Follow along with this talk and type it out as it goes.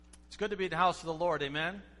good to be in the house of the Lord.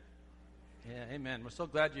 Amen? Yeah, amen. We're so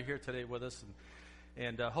glad you're here today with us,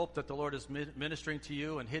 and hope that the Lord is ministering to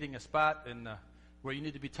you and hitting a spot where you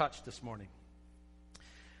need to be touched this morning.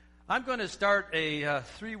 I'm going to start a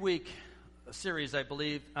 3-week series, I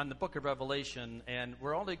believe, on the book of Revelation, and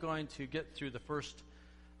we're only going to get through the first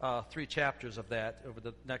 3 chapters of that over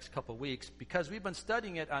the next couple of weeks because we've been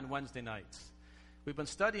studying it on Wednesday nights. We've been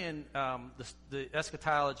studying the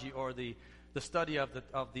eschatology, or the study of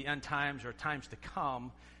the end times or times to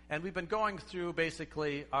come, and we've been going through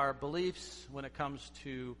basically our beliefs when it comes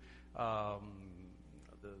to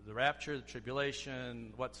the rapture, the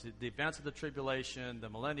tribulation, what's the events of the tribulation, the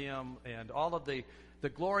millennium, and all of the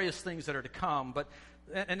glorious things that are to come.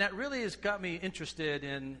 And that really has got me interested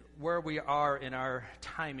in where we are in our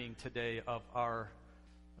timing today of our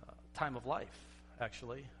time of life,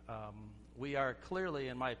 actually. We are clearly,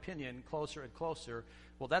 in my opinion, closer and closer.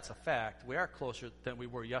 Well, that's a fact. We are closer than we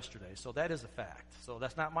were yesterday, so that is a fact. So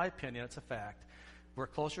that's not my opinion, it's a fact. We're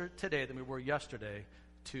closer today than we were yesterday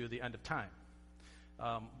to the end of time.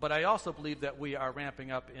 But I also believe that we are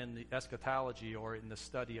ramping up in the eschatology, or in the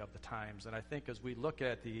study of the times. And I think as we look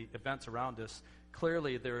at the events around us,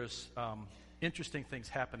 clearly there's interesting things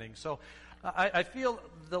happening. So I feel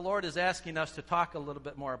the Lord is asking us to talk a little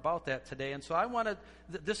bit more about that today. And so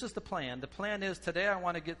this is the plan. The plan is today I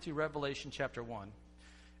want to get through Revelation chapter 1.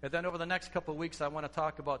 And then over the next couple of weeks I want to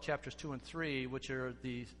talk about chapters 2 and 3, which are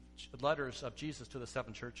the letters of Jesus to the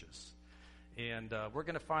 7 churches. And we're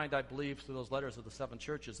going to find, I believe, through those letters of the 7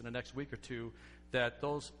 churches in the next week or two, that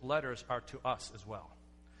those letters are to us as well.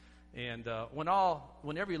 And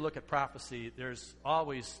whenever you look at prophecy, there's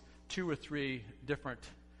always 2 or 3 different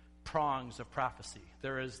prongs of prophecy.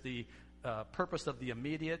 There is the purpose of the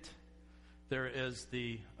immediate. There is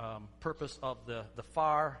the purpose of the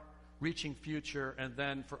far-reaching future. And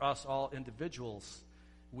then for us all individuals,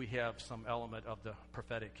 we have some element of the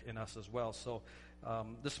prophetic in us as well. So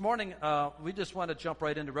this morning, we just want to jump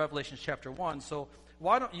right into Revelation chapter 1. So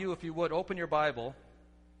why don't you, if you would, open your Bible,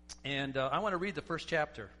 and I want to read the first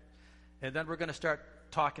chapter, and then we're going to start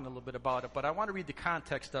talking a little bit about it. But I want to read the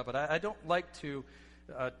context of it. I don't like to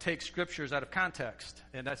take scriptures out of context,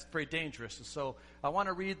 and that's very dangerous. And so I want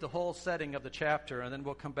to read the whole setting of the chapter, and then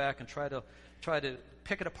we'll come back and try to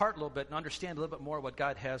pick it apart a little bit and understand a little bit more what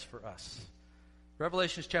God has for us.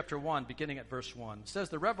 Revelation chapter 1, beginning at verse 1, says,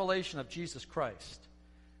 "The revelation of Jesus Christ,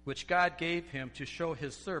 which God gave him to show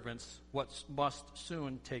his servants what must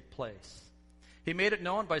soon take place. He made it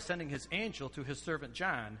known by sending his angel to his servant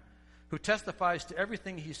John, who testifies to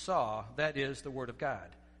everything he saw, that is, the word of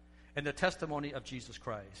God, and the testimony of Jesus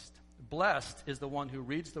Christ. Blessed is the one who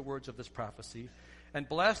reads the words of this prophecy, and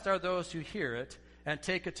blessed are those who hear it and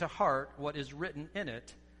take it to heart what is written in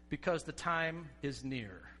it, because the time is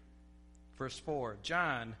near." Verse 4,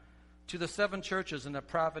 "John, to the 7 churches in the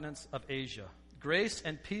province of Asia, grace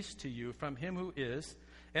and peace to you from him who is,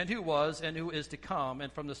 and who was, and who is to come,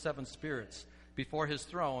 and from the 7 spirits before his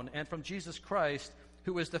throne, and from Jesus Christ,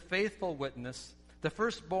 who is the faithful witness, the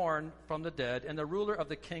firstborn from the dead, and the ruler of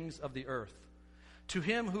the kings of the earth. To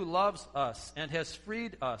him who loves us and has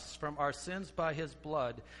freed us from our sins by his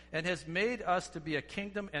blood, and has made us to be a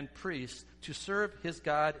kingdom and priests to serve his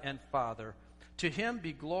God and Father. To him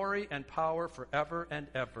be glory and power forever and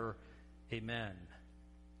ever. Amen.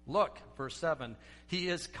 Look," verse 7, "he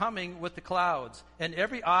is coming with the clouds, and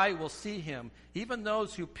every eye will see him, even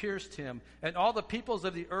those who pierced him, and all the peoples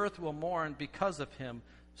of the earth will mourn because of him.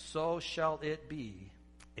 So shall it be.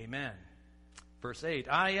 Amen." Verse 8,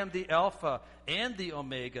 "I am the Alpha and the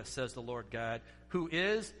Omega, says the Lord God, who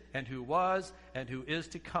is, and who was, and who is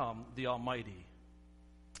to come, the Almighty.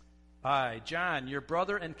 I, John, your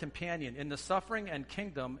brother and companion in the suffering and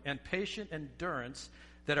kingdom and patient endurance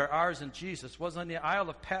that are ours in Jesus, was on the Isle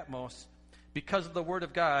of Patmos because of the word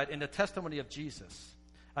of God and the testimony of Jesus.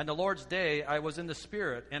 On the Lord's day I was in the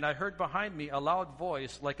Spirit, and I heard behind me a loud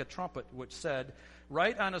voice like a trumpet, which said,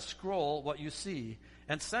 'Write on a scroll what you see,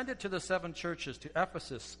 and send it to the 7 churches, to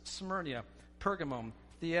Ephesus, Smyrna, Pergamum,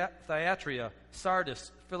 Thyatira,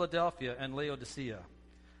 Sardis, Philadelphia, and Laodicea.'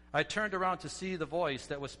 I turned around to see the voice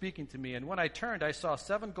that was speaking to me, and when I turned, I saw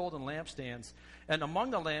 7 golden lampstands, and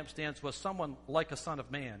among the lampstands was someone like a son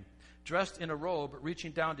of man, dressed in a robe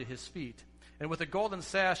reaching down to his feet, and with a golden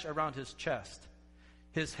sash around his chest.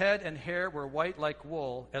 His head and hair were white like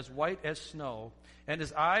wool, as white as snow, and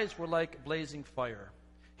his eyes were like blazing fire.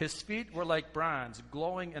 His feet were like bronze,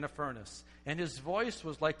 glowing in a furnace, and his voice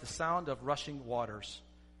was like the sound of rushing waters.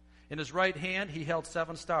 In his right hand he held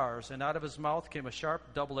 7 stars, and out of his mouth came a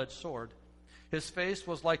sharp double-edged sword. His face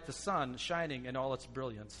was like the sun shining in all its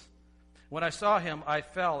brilliance. When I saw him, I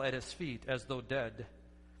fell at his feet as though dead.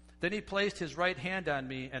 Then he placed his right hand on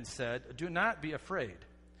me and said, "Do not be afraid.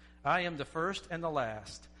 I am the first and the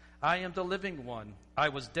last. I am the living one. I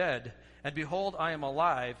was dead, and behold, I am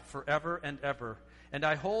alive forever and ever, and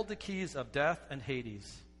I hold the keys of death and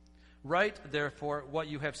Hades. Write, therefore, what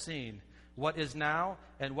you have seen, what is now,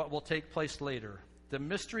 and what will take place later. The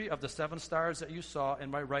mystery of the 7 stars that you saw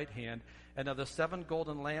in my right hand and of the 7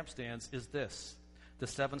 golden lampstands is this. The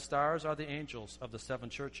 7 stars are the angels of the 7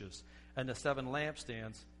 churches, and the 7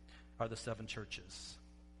 lampstands are the 7 churches."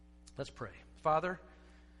 Let's pray. Father,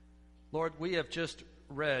 Lord, we have just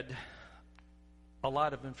read a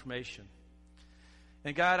lot of information.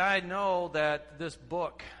 And God, I know that this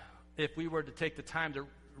book, if we were to take the time to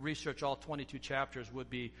research all 22 chapters, would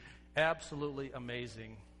be absolutely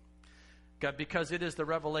amazing. God, because it is the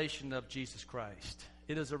revelation of Jesus Christ.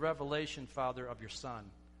 It is a revelation, Father, of your Son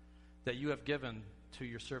that you have given to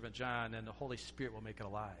your servant John, and the Holy Spirit will make it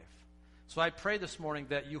alive. So I pray this morning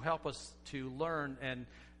that you help us to learn and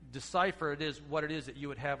decipher what it is that you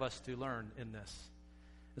would have us to learn in this.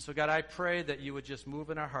 And so, God, I pray that you would just move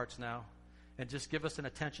in our hearts now and just give us an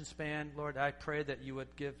attention span. Lord, I pray that you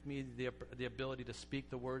would give me the ability to speak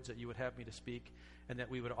the words that you would have me to speak, and that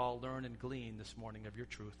we would all learn and glean this morning of your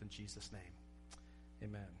truth in Jesus' name.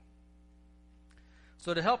 Amen.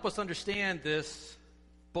 So to help us understand this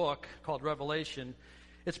book called Revelation,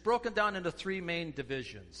 it's broken down into 3 main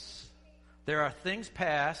divisions. There are things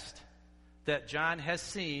past that John has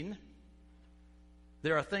seen.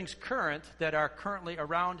 There are things current that are currently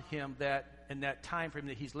around him that in that time frame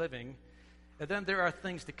that he's living. And then there are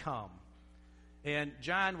things to come. And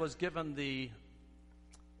John was given the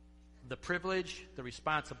privilege, the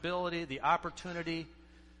responsibility, the opportunity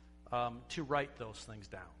to write those things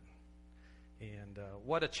down. And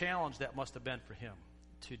what a challenge that must have been for him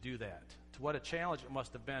to do that. What a challenge it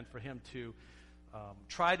must have been for him to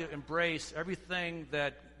try to embrace everything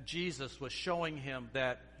that Jesus was showing him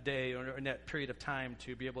that day or in that period of time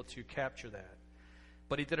to be able to capture that.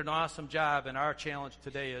 But he did an awesome job, and our challenge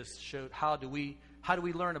today is how do we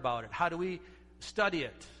learn about it? How do we study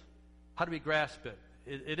it? How do we grasp it?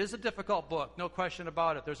 It is a difficult book, no question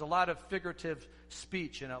about it. There's a lot of figurative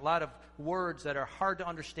speech and a lot of words that are hard to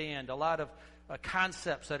understand, a lot of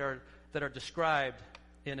concepts that are described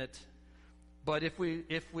in it. But if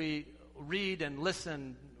we read and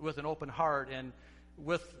listen with an open heart and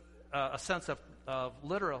with a sense of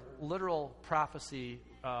literal prophecy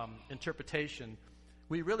interpretation,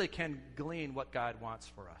 we really can glean what God wants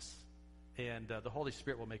for us. And the Holy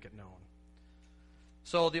Spirit will make it known.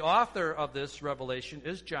 So the author of this revelation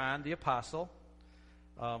is John the Apostle.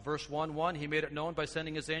 Verse 1:1, he made it known by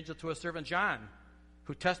sending his angel to his servant John,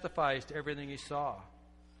 who testifies to everything he saw.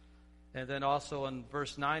 And then also in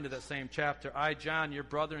verse 9 of that same chapter, I, John, your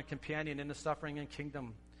brother and companion in the suffering and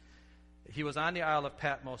kingdom. He was on the Isle of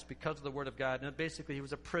Patmos because of the word of God. And basically he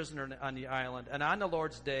was a prisoner on the island. And on the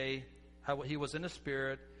Lord's day, he was in the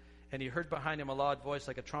Spirit, and he heard behind him a loud voice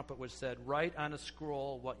like a trumpet which said, write on a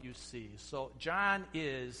scroll what you see. So John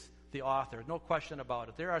is the author, no question about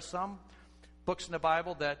it. There are some books in the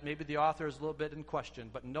Bible that maybe the author is a little bit in question,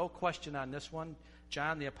 but no question on this one,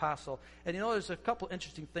 John the Apostle. And there's a couple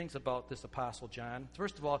interesting things about this Apostle John.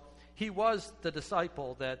 First of all, he was the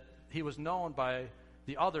disciple that he was known by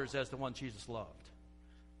the others as the one Jesus loved.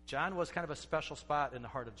 John was kind of a special spot in the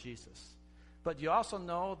heart of Jesus. But you also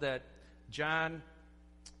know that John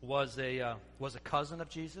was a cousin of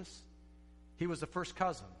Jesus. He was the first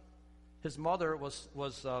cousin. His mother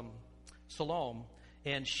was Salome,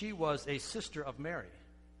 and she was a sister of Mary.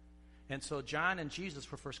 And so John and Jesus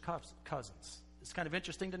were first cousins. It's kind of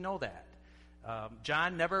interesting to know that.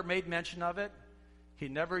 John never made mention of it. He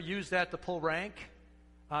never used that to pull rank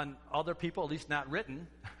on other people, at least not written.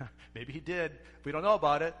 Maybe he did. We don't know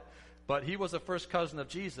about it. But he was the first cousin of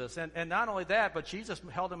Jesus. And not only that, but Jesus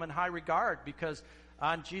held him in high regard because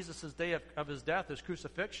on Jesus' day of his death, his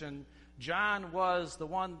crucifixion, John was the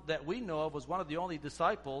one that we know of, was one of the only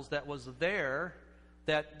disciples that was there,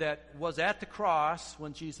 that was at the cross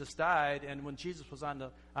when Jesus died. And when Jesus was on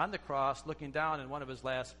the cross, looking down in one of his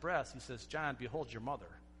last breaths, he says, John, behold your mother.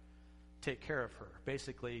 Take care of her.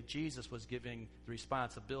 Basically, Jesus was giving the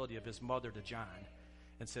responsibility of his mother to John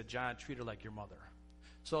and said, John, treat her like your mother.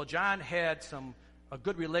 So John had a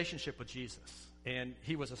good relationship with Jesus, and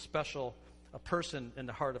he was a person in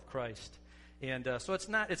the heart of Christ. And so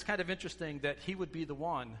it's kind of interesting that he would be the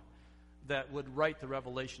one that would write the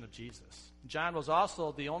revelation of Jesus. John was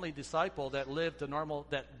also the only disciple that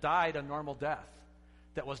died a normal death,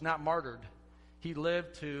 that was not martyred. He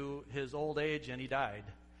lived to his old age and he died.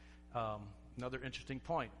 Another interesting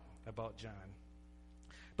point about John.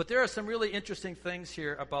 But there are some really interesting things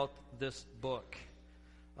here about this book.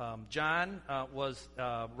 John was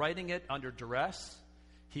writing it under duress.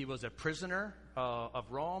 He was a prisoner of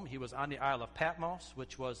Rome. He was on the Isle of Patmos,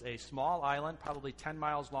 which was a small island, probably 10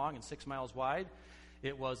 miles long and 6 miles wide.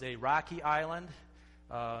 It was a rocky island.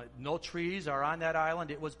 No trees are on that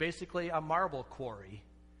island. It was basically a marble quarry.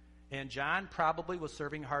 And John probably was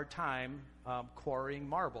serving a hard time quarrying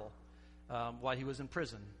marble while he was in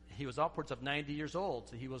prison. He was upwards of 90 years old,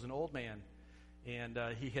 so he was an old man. And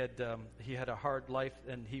he had a hard life,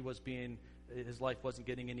 and his life wasn't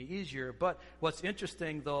getting any easier. But what's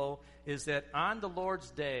interesting, though, is that on the Lord's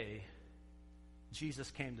day, Jesus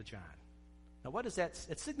came to John. Now, what does that?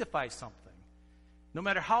 It signifies something. No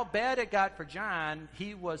matter how bad it got for John,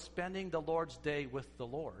 he was spending the Lord's day with the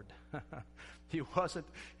Lord. He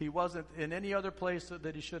wasn't in any other place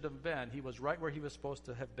that he should have been. He was right where he was supposed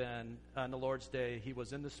to have been on the Lord's day. He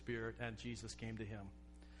was in the Spirit, and Jesus came to him.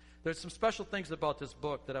 There's some special things about this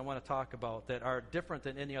book that I want to talk about that are different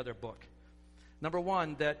than any other book. Number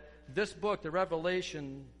one, that this book, the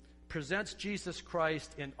Revelation, presents Jesus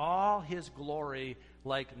Christ in all his glory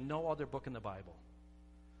like no other book in the Bible.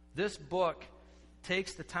 This book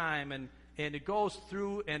takes the time and it goes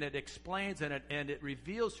through and it explains and it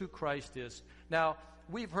reveals who Christ is. Now,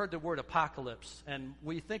 we've heard the word apocalypse, and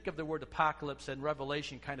we think of the word apocalypse and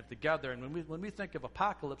Revelation kind of together. And when we think of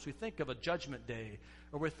apocalypse, we think of a judgment day,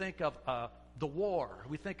 or we think of the war.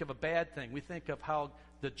 We think of a bad thing. We think of how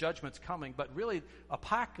the judgment's coming. But really,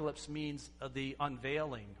 apocalypse means the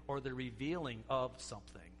unveiling or the revealing of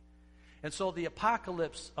something. And so the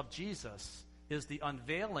apocalypse of Jesus is the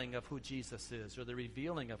unveiling of who Jesus is, or the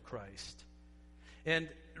revealing of Christ. And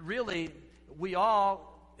really, we all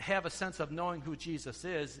have a sense of knowing who Jesus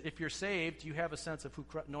is. If you're saved, you have a sense of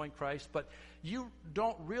knowing Christ, but you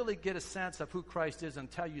don't really get a sense of who Christ is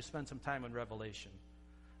until you spend some time in Revelation.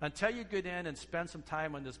 Until you get in and spend some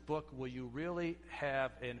time on this book, will you really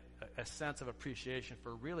have a sense of appreciation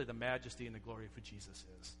for really the majesty and the glory of who Jesus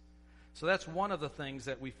is. So that's one of the things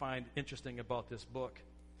that we find interesting about this book.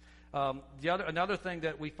 Another thing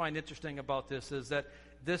that we find interesting about this is that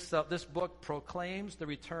this book proclaims the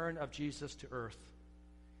return of Jesus to earth.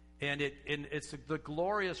 And it's the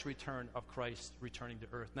glorious return of Christ returning to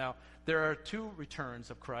earth. Now, there are two returns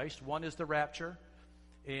of Christ. One is the rapture,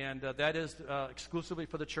 and that is exclusively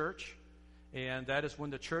for the church. And that is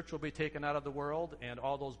when the church will be taken out of the world and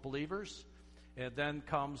all those believers. And then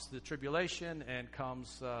comes the tribulation and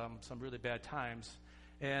comes some really bad times.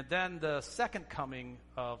 And then the second coming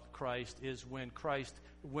of Christ is when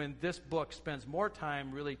this book spends more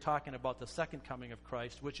time really talking about the second coming of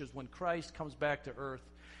Christ, which is when Christ comes back to earth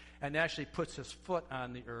and actually puts his foot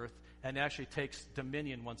on the earth and actually takes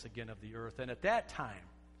dominion once again of the earth. And at that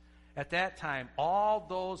time, all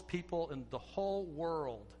those people in the whole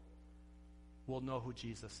world will know who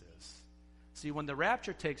Jesus is. See, when the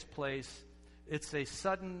rapture takes place, it's a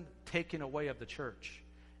sudden taking away of the church.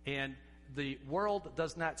 And the world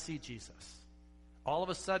does not see Jesus. All of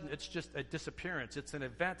a sudden, it's just a disappearance. It's an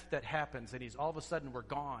event that happens, and all of a sudden, we're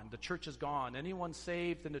gone. The church is gone. Anyone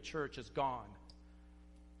saved in the church is gone.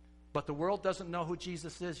 But the world doesn't know who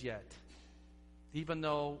Jesus is yet, even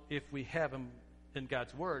though if we have him in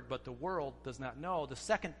God's word, but the world does not know. The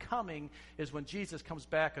second coming is when Jesus comes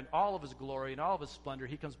back in all of his glory and all of his splendor.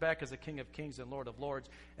 He comes back as the King of Kings and Lord of Lords.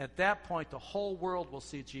 At that point, the whole world will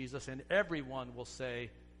see Jesus, and everyone will say,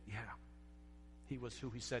 yeah, he was who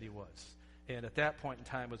he said he was. And at that point in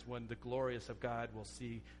time is when the glorious of God will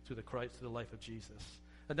see through the life of Jesus.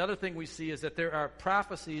 Another thing we see is that there are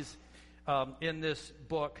prophecies in this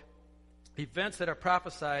book, events that are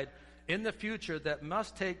prophesied in the future that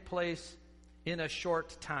must take place in a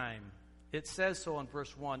short time. It says so in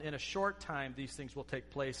verse 1. In a short time, these things will take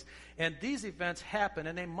place. And these events happen,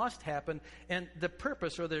 and they must happen. And the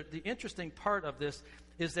purpose, or the interesting part of this,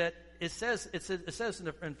 is that it says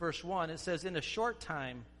in verse 1, it says, in a short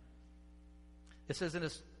time, it says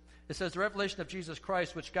the revelation of Jesus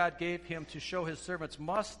Christ, which God gave him to show his servants,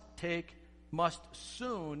 must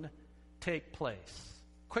soon take place.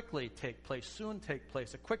 Quickly take place, soon take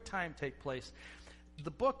place, a quick time take place.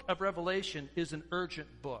 The book of Revelation is an urgent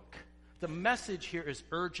book. The message here is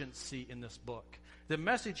urgency in this book. The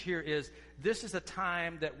message here is this is a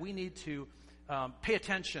time that we need to pay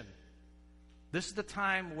attention. This is the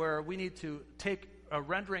time where we need to take a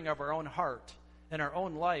rendering of our own heart and our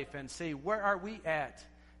own life and say, where are we at?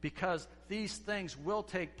 Because these things will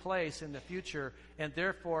take place in the future, and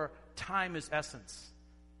therefore time is essence.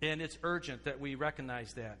 And it's urgent that we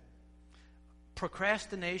recognize that.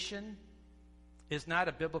 Procrastination is not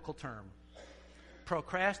a biblical term.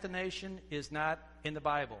 Procrastination is not in the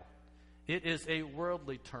Bible. It is a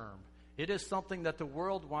worldly term. It is something that the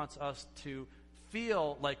world wants us to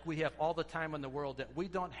feel like we have all the time in the world, that we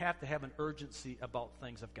don't have to have an urgency about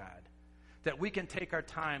things of God. That we can take our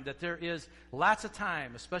time, that there is lots of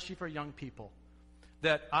time, especially for young people,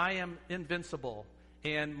 that I am invincible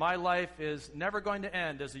and my life is never going to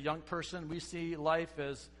end. As a young person, we see life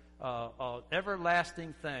as an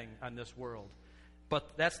everlasting thing on this world.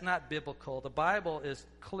 But that's not biblical. The Bible is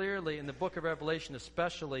clearly, in the book of Revelation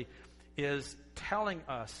especially, is telling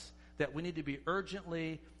us that we need to be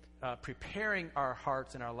urgently preparing our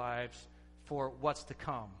hearts and our lives for what's to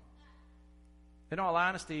come. In all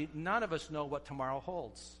honesty, none of us know what tomorrow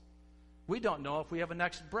holds. We don't know if we have a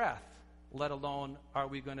next breath, let alone are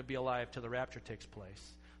we going to be alive till the rapture takes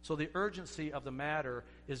place. So the urgency of the matter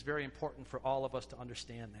is very important for all of us to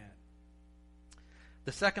understand that.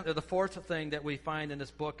 The fourth thing that we find in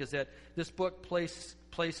this book is that this book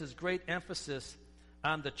places great emphasis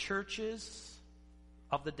on the churches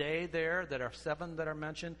of the day there, that are 7 that are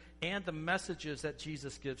mentioned, and the messages that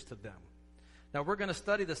Jesus gives to them. Now, we're going to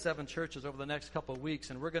study the 7 churches over the next couple of weeks,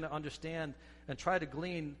 and we're going to understand and try to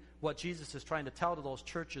glean what Jesus is trying to tell to those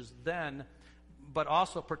churches then, but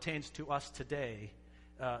also pertains to us today.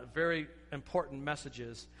 Very important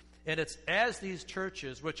messages. And it's as these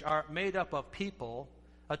churches, which are made up of people,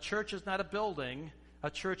 a church is not a building, a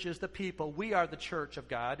church is the people. We are the church of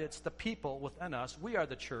God. It's the people within us. We are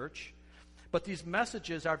the church. But these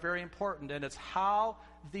messages are very important, and it's how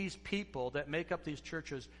these people that make up these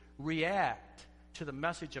churches react to the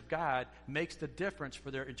message of God makes the difference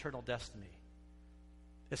for their eternal destiny.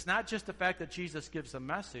 It's not just the fact that Jesus gives a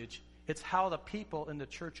message, it's how the people in the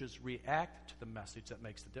churches react to the message that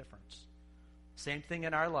makes the difference. Same thing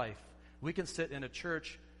in our life. We can sit in a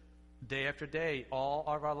church day after day, all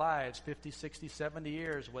of our lives, 50, 60, 70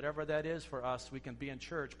 years, whatever that is for us, we can be in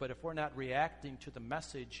church. But if we're not reacting to the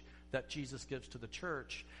message that Jesus gives to the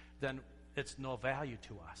church, then it's no value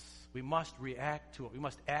to us. We must react to it. We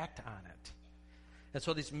must act on it. And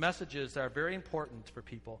so these messages are very important for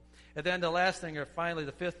people. And then the last thing, or finally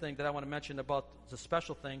the fifth thing that I want to mention about the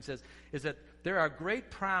special things is that there are great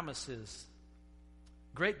promises,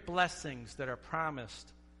 great blessings that are promised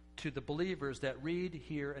to the believers that read,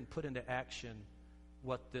 hear, and put into action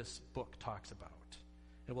what this book talks about.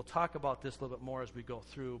 And we'll talk about this a little bit more as we go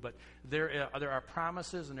through, but there are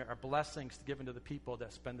promises and there are blessings given to the people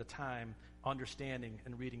that spend the time understanding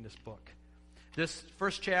and reading this book. This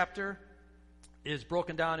first chapter is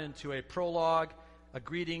broken down into a prologue, a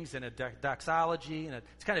greetings, and a doxology. And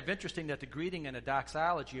it's kind of interesting that the greeting and a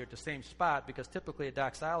doxology are at the same spot, because typically a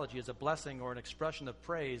doxology is a blessing or an expression of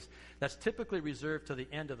praise that's typically reserved to the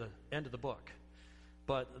end of the book.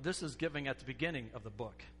 But this is giving at the beginning of the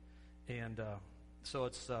book. And so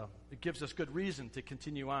it gives us good reason to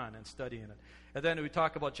continue on and studying it. And then we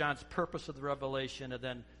talk about John's purpose of the revelation, and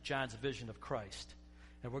then John's vision of Christ.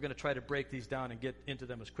 And we're going to try to break these down and get into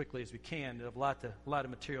them as quickly as we can. We have a lot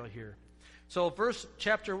of material here. So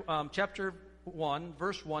chapter 1,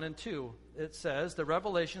 verse 1 and 2, it says, "The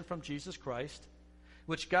revelation from Jesus Christ,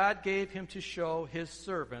 which God gave him to show his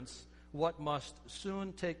servants what must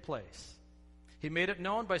soon take place. He made it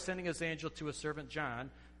known by sending his angel to his servant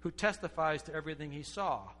John, who testifies to everything he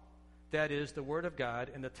saw. That is the word of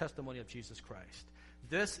God and the testimony of Jesus Christ."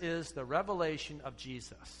 This is the revelation of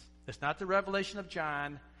Jesus. It's not the revelation of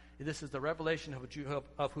John. This is the revelation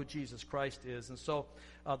of who Jesus Christ is. And so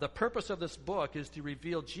the purpose of this book is to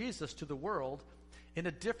reveal Jesus to the world in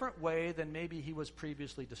a different way than maybe he was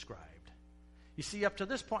previously described. You see, up to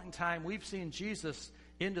this point in time, we've seen Jesus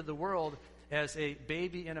into the world as a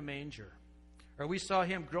baby in a manger. Or we saw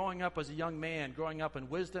him growing up as a young man, growing up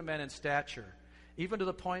in wisdom and in stature, even to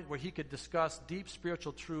the point where he could discuss deep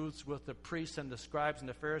spiritual truths with the priests and the scribes and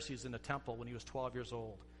the Pharisees in the temple when he was 12 years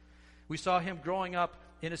old. We saw him growing up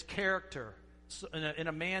in his character, in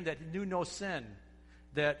a man that knew no sin,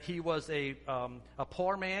 that he was a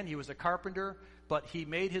poor man, he was a carpenter, but he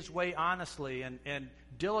made his way honestly and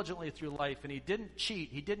diligently through life, and he didn't cheat,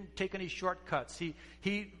 he didn't take any shortcuts.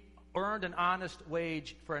 He earned an honest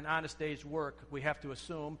wage for an honest day's work, we have to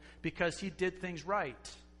assume, because he did things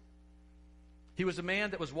right. He was a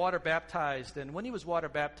man that was water baptized, and when he was water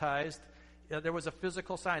baptized, there was a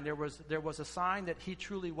physical sign. There was a sign that he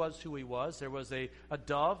truly was who he was. There was a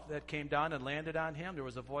dove that came down and landed on him. There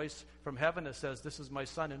was a voice from heaven that says, "This is my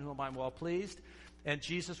son in whom I'm well pleased." And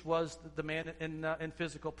Jesus was the man in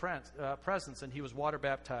physical presence, and he was water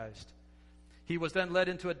baptized. He was then led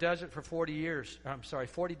into a desert for 40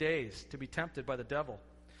 days to be tempted by the devil.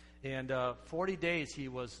 And 40 days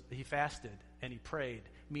he fasted and he prayed,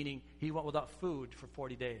 meaning he went without food for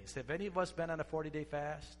 40 days. Have any of us been on a 40-day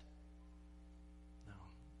fast? No.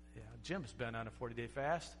 Yeah, Jim's been on a 40-day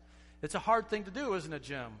fast. It's a hard thing to do, isn't it,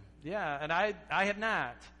 Jim? Yeah, and I have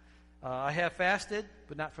not. I have fasted,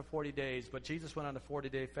 but not for 40 days. But Jesus went on a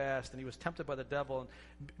 40-day fast, and he was tempted by the devil.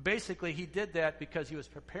 And basically, he did that because he was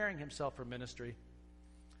preparing himself for ministry.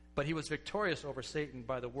 But he was victorious over Satan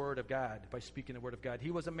by the word of God, by speaking the word of God.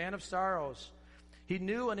 He was a man of sorrows. He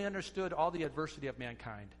knew and he understood all the adversity of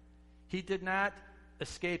mankind. He did not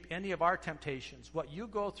escape any of our temptations. What you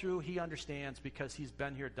go through, he understands because he's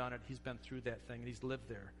been here, done it. He's been through that thing, and he's lived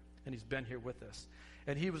there, and he's been here with us.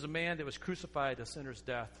 And he was a man that was crucified a sinner's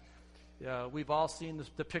death. We've all seen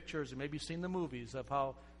the pictures, and maybe seen the movies of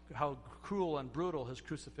how cruel and brutal his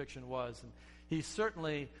crucifixion was. And he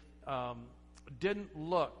certainly didn't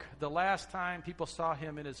look, the last time people saw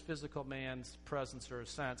him in his physical man's presence or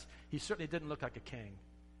sense, he certainly didn't look like a king.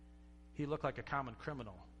 He looked like a common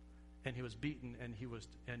criminal, and he was beaten, and he was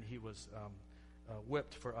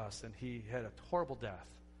whipped for us, and he had a horrible death.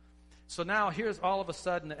 So now here's all of a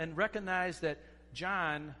sudden, and recognize that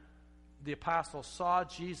John, the apostle, saw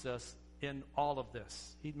Jesus in all of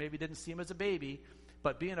this. He maybe didn't see him as a baby,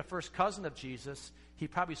 but being a first cousin of Jesus, he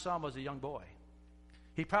probably saw him as a young boy.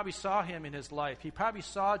 He probably saw him in his life. He probably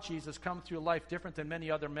saw Jesus come through life different than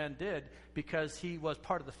many other men did because he was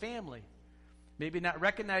part of the family. Maybe not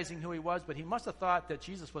recognizing who he was, but he must have thought that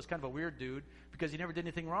Jesus was kind of a weird dude because he never did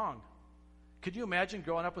anything wrong. Could you imagine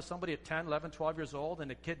growing up with somebody at 10, 11, 12 years old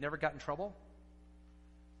and the kid never got in trouble?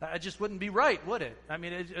 It just wouldn't be right, would it? I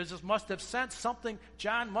mean, it just must have sensed something.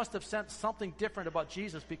 John must have sensed something different about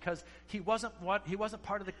Jesus because he wasn't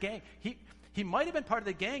part of the gang. He might have been part of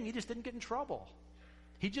the gang. He just didn't get in trouble.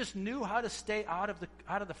 He just knew how to stay out of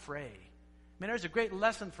the fray. I mean, there's a great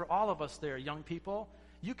lesson for all of us there, young people.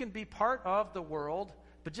 You can be part of the world,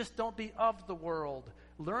 but just don't be of the world.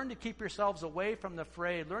 Learn to keep yourselves away from the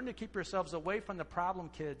fray. Learn to keep yourselves away from the problem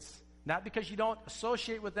kids. Not because you don't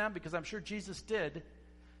associate with them, because I'm sure Jesus did,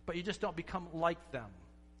 but you just don't become like them.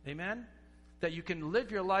 Amen? That you can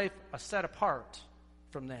live your life set apart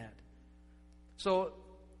from that. So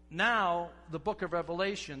now the book of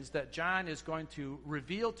Revelations that John is going to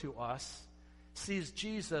reveal to us sees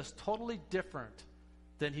Jesus totally different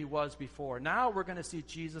than he was before. Now we're going to see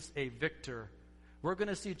Jesus a victor. We're going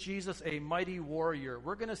to see Jesus a mighty warrior.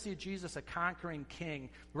 We're going to see Jesus a conquering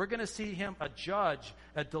king. We're going to see him a judge,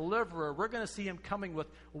 a deliverer. We're going to see him coming with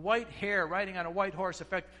white hair, riding on a white horse. In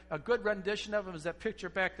fact, a good rendition of him is that picture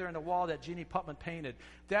back there on the wall that Jeannie Putman painted.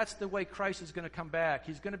 That's the way Christ is going to come back.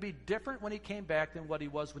 He's going to be different when he came back than what he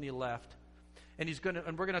was when he left. And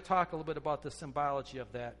we're going to talk a little bit about the symbology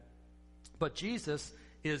of that. But Jesus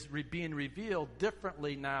is being revealed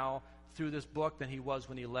differently now through this book than he was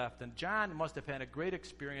when he left. And John must have had a great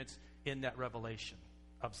experience in that revelation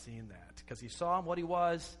of seeing that, because he saw him what he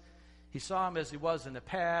was. He saw him as he was in the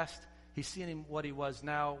past. He's seen him what he was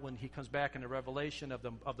now when he comes back in the revelation of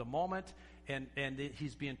the moment, and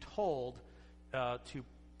he's being told to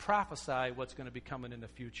prophesy what's going to be coming in the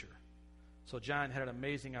future. So John had an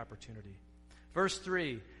amazing opportunity. Verse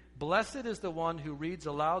 3, "Blessed is the one who reads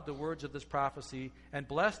aloud the words of this prophecy, and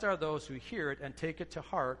blessed are those who hear it and take it to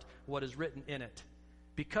heart what is written in it,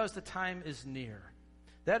 because the time is near."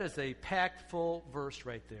 That is a packed full verse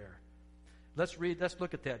right there. Let's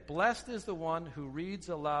look at that. Blessed is the one who reads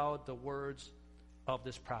aloud the words of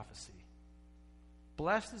this prophecy.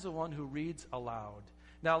 Blessed is the one who reads aloud.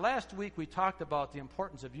 Now, last week we talked about the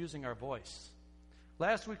importance of using our voice.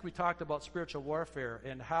 Last week we talked about spiritual warfare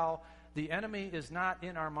and how the enemy is not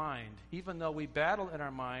in our mind. Even though we battle in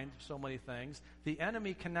our mind so many things, the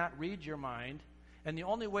enemy cannot read your mind, and the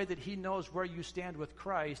only way that he knows where you stand with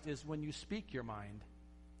Christ is when you speak your mind,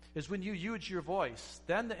 is when you use your voice.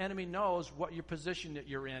 Then the enemy knows what your position that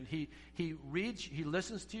you're in. He reads, he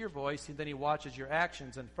listens to your voice, and then he watches your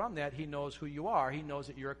actions, and from that he knows who you are. He knows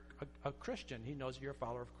that you're a Christian. He knows that you're a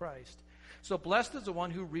follower of Christ. So blessed is the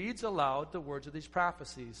one who reads aloud the words of these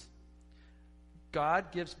prophecies.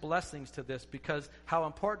 God gives blessings to this because how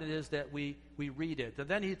important it is that we read it. And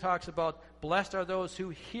then he talks about blessed are those who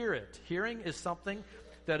hear it. Hearing is something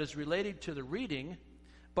that is related to the reading,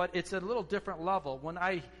 but it's at a little different level. When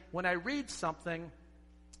I read something,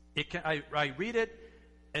 I read it,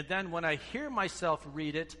 and then when I hear myself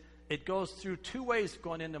read it, it goes through two ways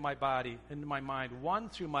going into my body, into my mind. One,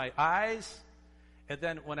 through my eyes, and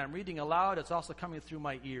then when I'm reading aloud, it's also coming through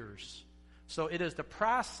my ears. So it is the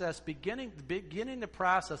process, beginning the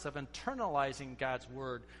process of internalizing God's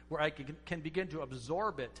word, where I can begin to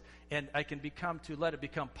absorb it, and I can let it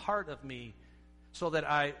become part of me, so that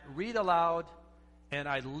I read aloud and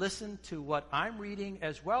I listen to what I'm reading,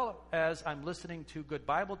 as well as I'm listening to good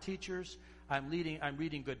Bible teachers. I'm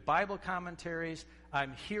reading good Bible commentaries.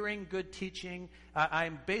 I'm hearing good teaching.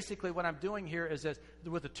 I'm basically, what I'm doing here is that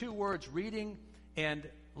with the two words, reading and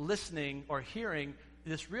listening or hearing,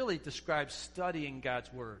 this really describes studying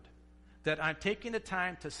God's Word. That I'm taking the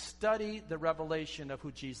time to study the revelation of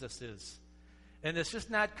who Jesus is. And it's just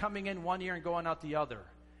not coming in one ear and going out the other.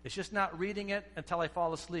 It's just not reading it until I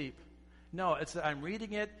fall asleep. No, it's that I'm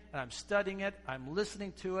reading it, and I'm studying it, I'm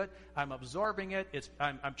listening to it, I'm absorbing it.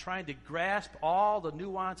 I'm trying to grasp all the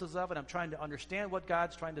nuances of it. I'm trying to understand what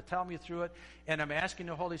God's trying to tell me through it, and I'm asking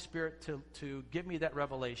the Holy Spirit to give me that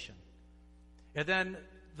revelation. And then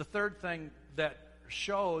the third thing that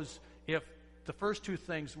shows if the first two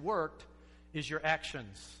things worked is your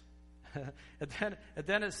actions. and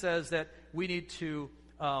then it says that we need to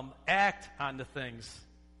act on the things.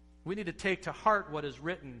 We need to take to heart what is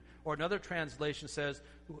written, or another translation says,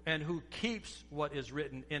 and who keeps what is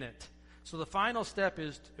written in it. So the final step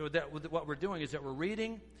is that what we're doing is that we're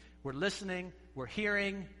reading, we're listening, we're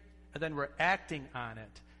hearing, and then we're acting on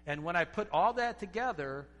it. And when I put all that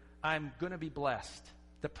together, I'm going to be blessed.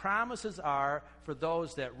 The promises are for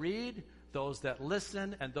those that read, those that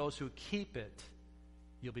listen, and those who keep it,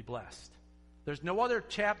 you'll be blessed. There's no other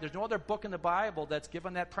there's no other book in the Bible that's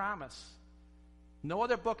given that promise. No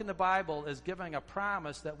other book in the Bible is giving a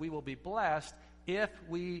promise that we will be blessed if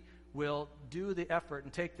we will do the effort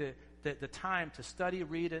and take the time to study,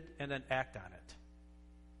 read it, and then act on it.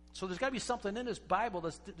 So there's got to be something in this Bible,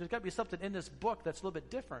 there's got to be something in this book that's a little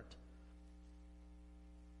bit different.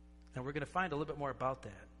 And we're going to find a little bit more about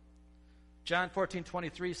that. John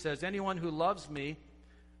 14:23 says, anyone who loves me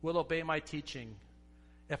will obey my teaching.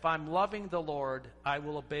 If I'm loving the Lord, I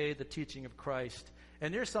will obey the teaching of Christ.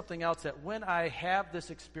 And there's something else, that when I have this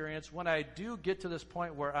experience, when I do get to this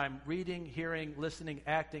point where I'm reading, hearing, listening,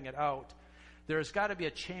 acting it out, there's got to be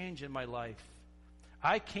a change in my life.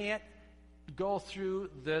 I can't go through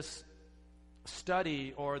this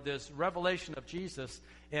study or this revelation of Jesus,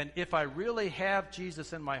 and if I really have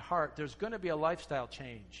Jesus in my heart, there's going to be a lifestyle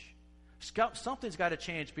change. Something's got to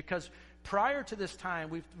change, because prior to this time,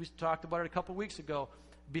 we talked about it a couple weeks ago,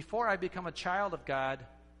 before I become a child of God,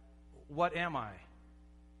 what am I?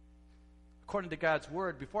 According to God's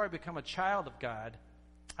Word, before I become a child of God,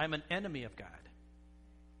 I'm an enemy of God.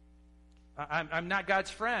 I'm not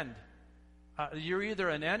God's friend. You're either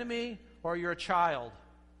an enemy or you're a child.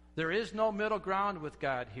 There is no middle ground with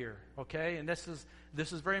God here, okay? And this is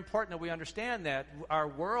very important that we understand that. Our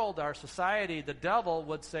world, our society, the devil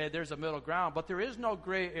would say there's a middle ground, but there is no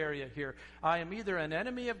gray area here. I am either an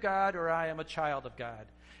enemy of God or I am a child of God.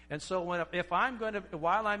 And so if I'm going to,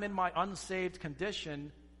 while I'm in my unsaved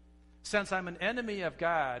condition, since I'm an enemy of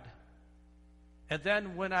God, and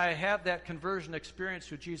then when I have that conversion experience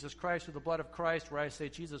through Jesus Christ, through the blood of Christ, where I say,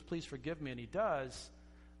 Jesus, please forgive me, and he does,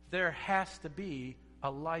 there has to be a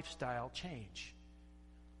lifestyle change.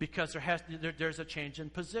 Because there's a change in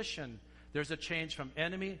position. There's a change from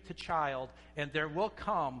enemy to child, and there will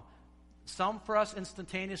come, some for us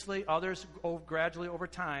instantaneously, others gradually over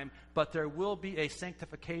time, but there will be a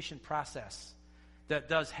sanctification process that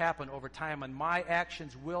does happen over time, and my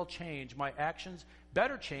actions will change. My actions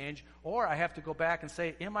better change, or I have to go back and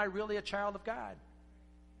say, am I really a child of God?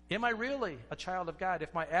 Am I really a child of God?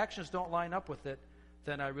 If my actions don't line up with it,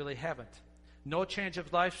 then I really haven't. No change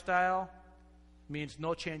of lifestyle means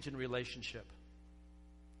no change in relationship.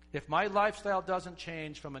 If my lifestyle doesn't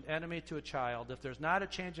change from an enemy to a child, if there's not a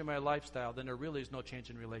change in my lifestyle, then there really is no change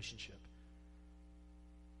in relationship.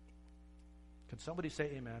 Can somebody say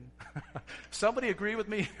amen? Somebody agree with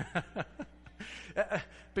me?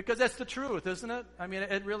 Because that's the truth, isn't it? I mean,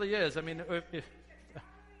 it really is. I mean, I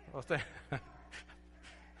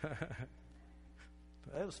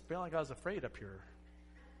was feeling like I was afraid up here.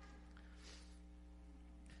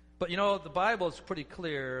 But you know, the Bible is pretty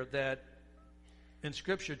clear that in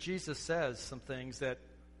Scripture, Jesus says some things that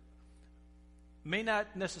may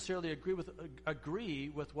not necessarily agree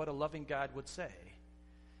with what a loving God would say.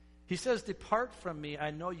 He says, depart from me,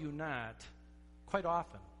 I know you not, quite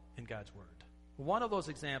often in God's Word. One of those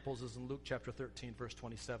examples is in Luke chapter 13, verse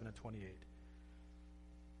 27 and 28.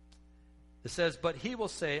 It says, but he will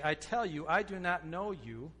say, I tell you, I do not know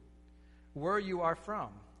you, where you are from.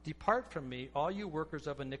 Depart from me, all you workers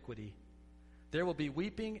of iniquity. There will be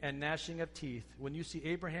weeping and gnashing of teeth when you see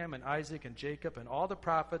Abraham and Isaac and Jacob and all the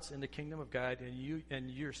prophets in the kingdom of God, and you and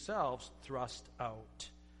yourselves thrust out.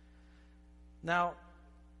 Now,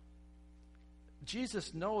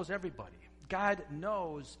 Jesus knows everybody. God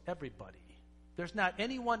knows everybody. There's not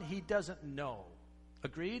anyone he doesn't know.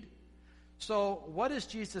 Agreed? So what is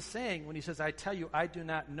Jesus saying when he says, I tell you, I do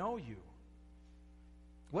not know you?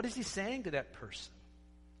 What is he saying to that person?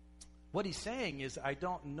 What he's saying is, I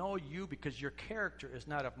don't know you because your character is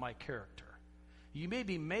not of my character. You may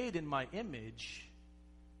be made in my image,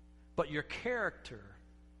 but your character,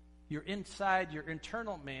 your inside, your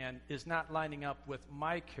internal man is not lining up with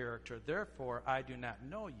my character. Therefore, I do not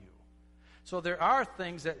know you. So there are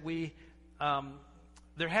things that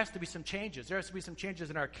there has to be some changes. There has to be some changes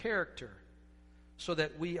in our character so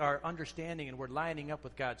that we are understanding and we're lining up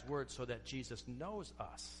with God's word so that Jesus knows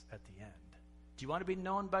us at the end. Do you want to be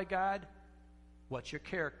known by God? What's your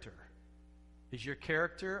character? Is your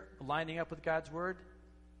character lining up with God's word?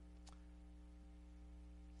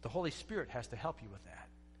 The Holy Spirit has to help you with that,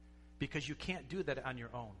 because you can't do that on your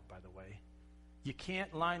own, by the way. You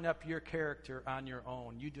can't line up your character on your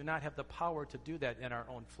own. You do not have the power to do that in our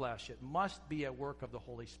own flesh. It must be a work of the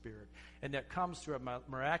Holy Spirit, and that comes through a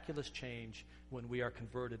miraculous change when we are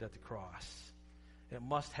converted at the cross. It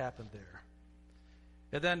must happen there.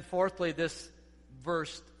 And then fourthly, this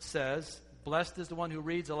verse says, blessed is the one who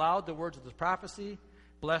reads aloud the words of the prophecy.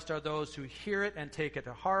 Blessed are those who hear it and take it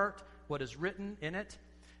to heart, what is written in it,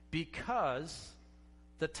 because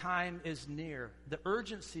the time is near. The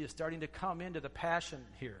urgency is starting to come into the passion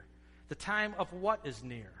here. The time of what is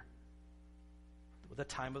near? The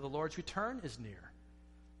time of the Lord's return is near.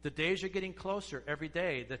 The days are getting closer every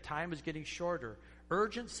day. The time is getting shorter.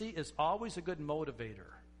 Urgency is always a good motivator.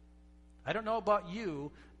 I don't know about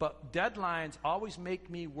you, but deadlines always make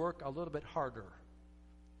me work a little bit harder.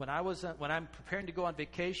 When I'm preparing to go on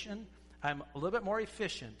vacation, I'm a little bit more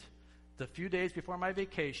efficient the few days before my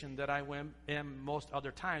vacation that I am most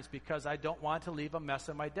other times, because I don't want to leave a mess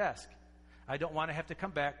on my desk. I don't want to have to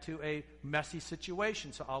come back to a messy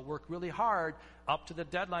situation, so I'll work really hard up to the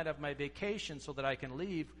deadline of my vacation so that I can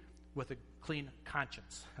leave with a clean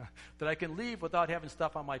conscience, that I can leave without having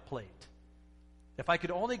stuff on my plate. If I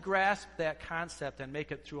could only grasp that concept and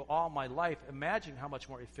make it through all my life, imagine how much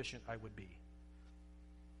more efficient I would be.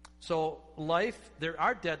 So life, there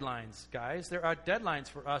are deadlines, guys. There are deadlines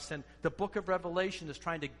for us, and the book of Revelation is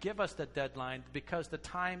trying to give us the deadline because the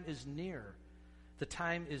time is near. The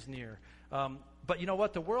time is near. But you know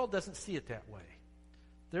what? The world doesn't see it that way.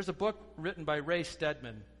 There's a book written by Ray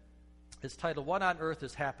Stedman. It's titled, What on Earth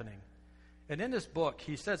is Happening? And in this book,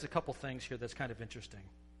 he says a couple things here that's kind of interesting.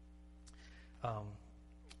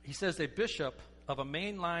 He says a bishop of a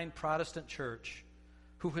mainline Protestant church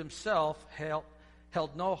who himself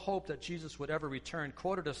held no hope that Jesus would ever return,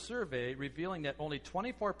 quoted a survey revealing that only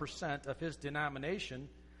 24% of his denomination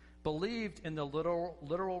believed in the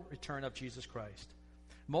literal return of Jesus Christ.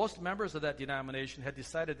 Most members of that denomination had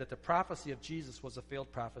decided that the prophecy of Jesus was a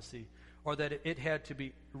failed prophecy, or that it had to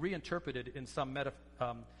be reinterpreted in some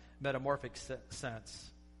metamorphic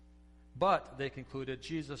sense. But, they concluded,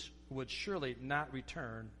 Jesus would surely not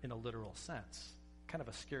return in a literal sense. Kind of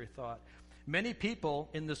a scary thought. Many people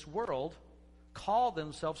in this world call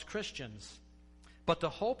themselves Christians, but the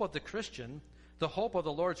hope of the Christian, the hope of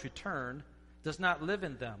the Lord's return, does not live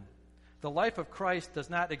in them. The life of Christ does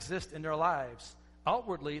not exist in their lives.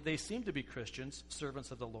 Outwardly, they seem to be Christians,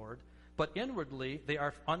 servants of the Lord, but inwardly they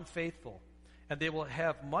are unfaithful, and they will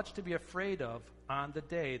have much to be afraid of on the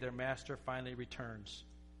day their master finally returns.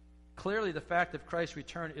 Clearly, the fact of Christ's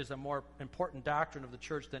return is a more important doctrine of the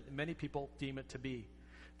church than many people deem it to be.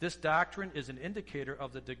 This doctrine is an indicator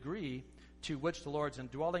of the degree to which the Lord's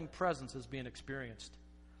indwelling presence is being experienced.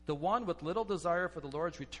 The one with little desire for the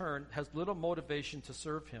Lord's return has little motivation to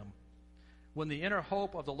serve him. When the inner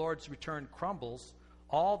hope of the Lord's return crumbles,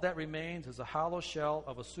 all that remains is a hollow shell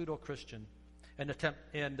of a pseudo-Christian and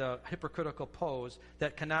a hypocritical pose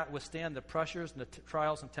that cannot withstand the pressures and the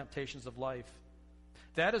trials and temptations of life.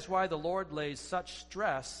 That is why the Lord lays such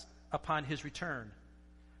stress upon his return.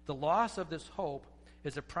 The loss of this hope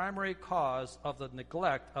is a primary cause of the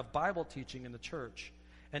neglect of Bible teaching in the church.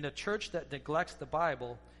 And a church that neglects the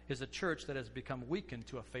Bible is a church that has become weakened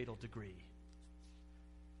to a fatal degree.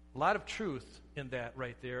 A lot of truth in that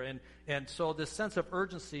right there. And so this sense of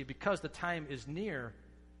urgency, because the time is near,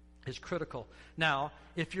 is critical. Now,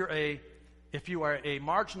 if you are a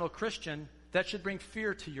marginal Christian, that should bring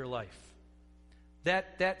fear to your life.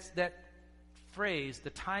 That phrase, the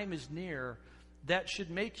time is near, that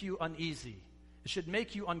should make you uneasy. It should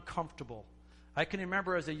make you uncomfortable. I can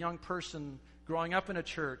remember as a young person growing up in a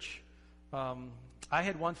church, I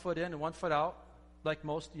had one foot in and one foot out, like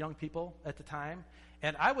most young people at the time.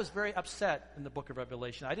 And I was very upset in the book of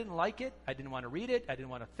Revelation. I didn't like it. I didn't want to read it. I didn't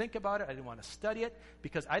want to think about it. I didn't want to study it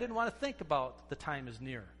because I didn't want to think about the time is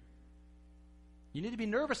near. You need to be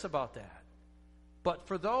nervous about that. But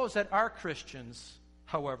for those that are Christians,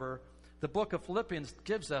 however, the book of Philippians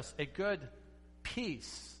gives us a good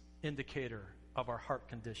peace indicator of our heart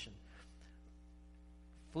condition.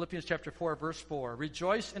 Philippians chapter 4, verse 4.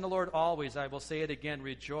 Rejoice in the Lord always. I will say it again,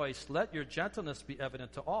 rejoice. Let your gentleness be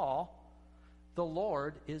evident to all. The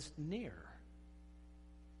Lord is near.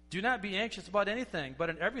 Do not be anxious about anything, but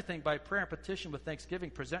in everything by prayer and petition with thanksgiving,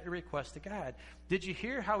 present your request to God. Did you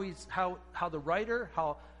hear how the writer,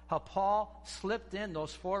 how Paul slipped in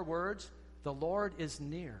those 4 words? The Lord is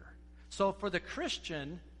near. So for the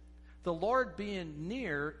Christian, the Lord being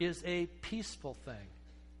near is a peaceful thing.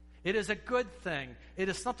 It is a good thing. It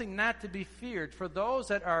is something not to be feared. For those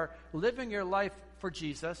that are living your life for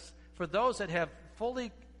Jesus, for those that have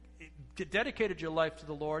fully dedicated your life to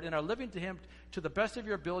the Lord and are living to Him to the best of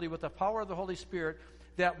your ability with the power of the Holy Spirit,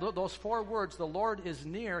 that those 4 words, the Lord is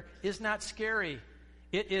near, is not scary.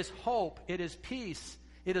 It is hope. It is peace.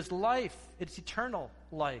 It is life. It's eternal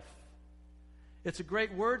life. It's a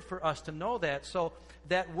great word for us to know that. So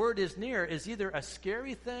that word is near is either a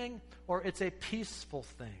scary thing or it's a peaceful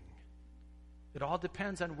thing. It all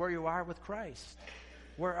depends on where you are with Christ.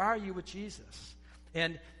 Where are you with Jesus?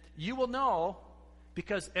 And you will know,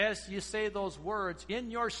 because as you say those words,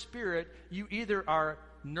 in your spirit, you either are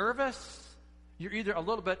nervous, you're either a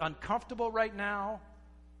little bit uncomfortable right now,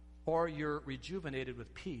 or you're rejuvenated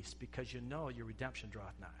with peace because you know your redemption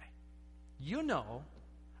draweth nigh. You know.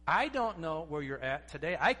 I don't know where you're at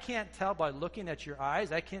today. I can't tell by looking at your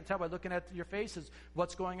eyes. I can't tell by looking at your faces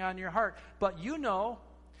what's going on in your heart. But you know,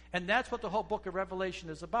 and that's what the whole book of Revelation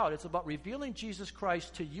is about. It's about revealing Jesus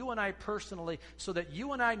Christ to you and I personally so that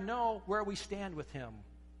you and I know where we stand with Him.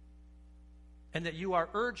 And that you are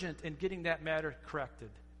urgent in getting that matter corrected.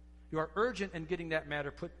 You are urgent in getting that matter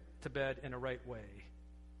put to bed in a right way.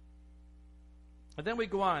 And then we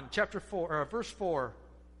go on, verse 4.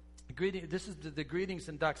 This is the greetings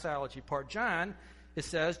and doxology part. John, it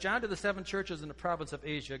says, John to the 7 churches in the province of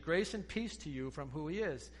Asia, grace and peace to you from who He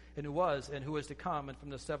is, and who was, and who is to come, and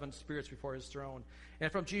from the 7 spirits before His throne, and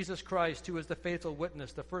from Jesus Christ, who is the faithful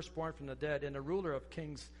witness, the firstborn from the dead, and the ruler of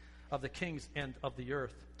the kings and of the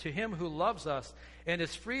earth. To Him who loves us, and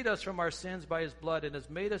has freed us from our sins by His blood, and has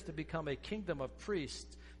made us to become a kingdom of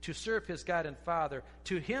priests, to serve His God and Father.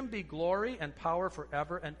 To Him be glory and power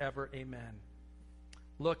forever and ever. Amen.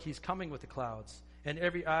 Look, He's coming with the clouds, and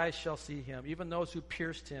every eye shall see Him, even those who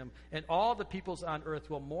pierced Him, and all the peoples on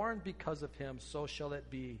earth will mourn because of Him. So shall it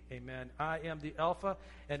be. Amen. I am the Alpha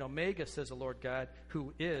and Omega, says the Lord God,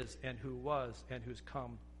 who is and who was and who is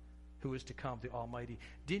to come, the Almighty.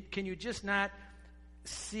 Can you just not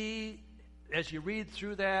see, as you read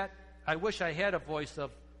through that, I wish I had a voice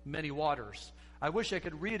of many waters. I wish I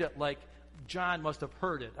could read it like John must have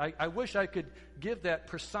heard it. I wish I could give that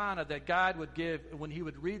persona that God would give when He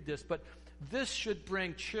would read this, but this should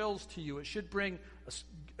bring chills to you. It should bring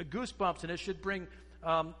goosebumps, and it should bring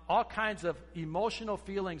all kinds of emotional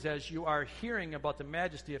feelings as you are hearing about the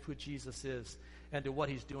majesty of who Jesus is and to what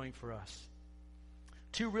He's doing for us.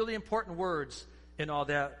 2 really important words in all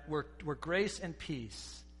that were grace and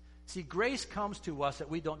peace. See, grace comes to us that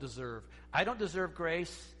we don't deserve. I don't deserve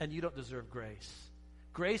grace, and you don't deserve grace.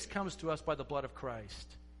 Grace comes to us by the blood of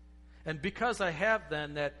Christ. And because I have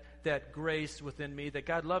then that grace within me, that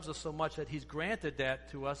God loves us so much that He's granted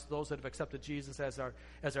that to us, those that have accepted Jesus as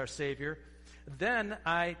our Savior, then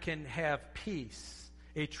I can have peace,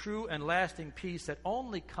 a true and lasting peace that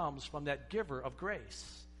only comes from that giver of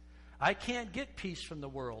grace. I can't get peace from the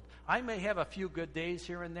world. I may have a few good days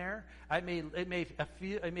here and there. It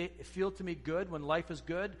may feel to me good when life is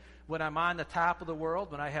good, when I'm on the top of the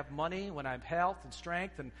world, when I have money, when I have health and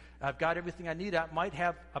strength, and I've got everything I need. I might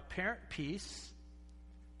have apparent peace,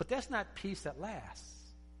 but that's not peace that lasts.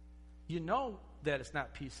 You know that it's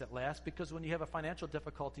not peace that lasts because when you have a financial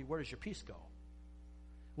difficulty, where does your peace go?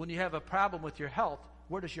 When you have a problem with your health,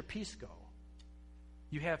 where does your peace go?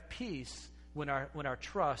 You have peace when our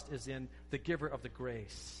trust is in the giver of the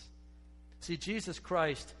grace. See, Jesus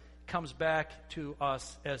Christ comes back to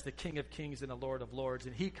us as the King of Kings and the Lord of Lords,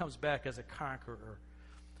 and He comes back as a conqueror.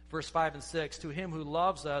 Verse 5 and 6, to Him who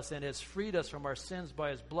loves us and has freed us from our sins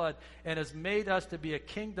by His blood and has made us to be a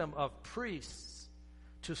kingdom of priests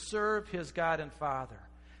to serve His God and Father.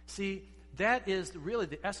 See, that is really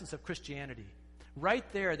the essence of Christianity. Right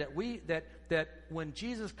there, that when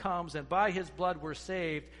Jesus comes and by His blood we're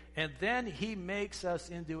saved, and then He makes us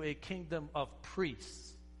into a kingdom of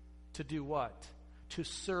priests to do what? To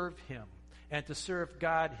serve Him and to serve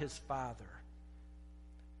God His Father.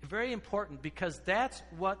 Very important, because that's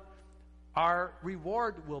what our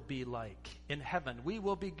reward will be like in heaven. We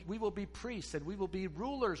will be priests, and we will be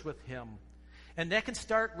rulers with Him. And that can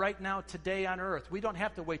start right now, today on earth. We don't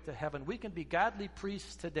have to wait to heaven. We can be godly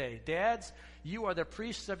priests today. Dads, you are the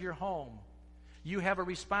priests of your home. You have a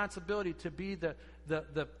responsibility to be the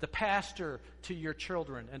pastor to your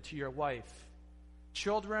children and to your wife.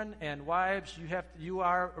 Children and wives, you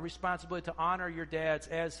are a responsibility to honor your dads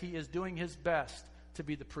as he is doing his best to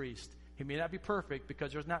be the priest. He may not be perfect,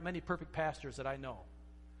 because there's not many perfect pastors that I know.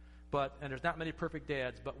 And there's not many perfect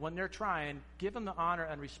dads. But when they're trying, give them the honor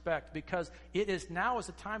and respect, because now is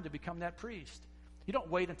the time to become that priest. You don't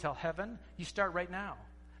wait until heaven. You start right now.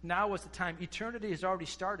 Now is the time. Eternity has already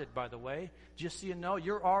started, by the way. Just so you know,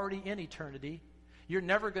 you're already in eternity. You're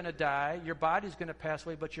never going to die. Your body's going to pass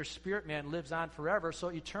away, but your spirit man lives on forever. So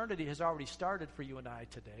eternity has already started for you and I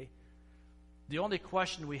today. The only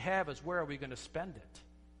question we have is, where are we going to spend it?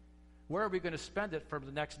 Where are we going to spend it for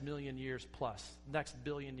the next million years plus, next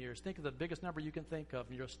billion years? Think of the biggest number you can think of,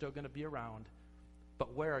 and you're still going to be around.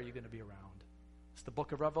 But where are you going to be around? It's the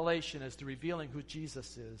book of Revelation is the revealing who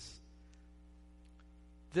Jesus is.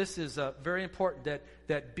 This is very important,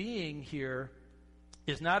 that being here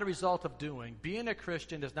is not a result of doing. Being a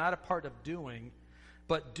Christian is not a part of doing,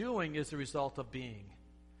 but doing is the result of being.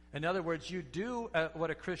 In other words, you do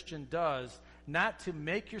what a Christian does, not to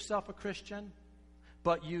make yourself a Christian,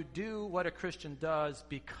 but you do what a Christian does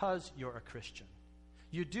because you're a Christian.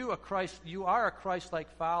 You are a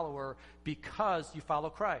Christ-like follower because you follow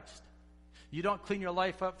Christ. You don't clean your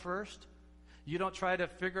life up first. You don't try to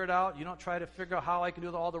figure it out. You don't try to figure out how I can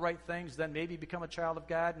do all the right things, then maybe become a child of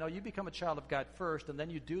God. No, you become a child of God first, and then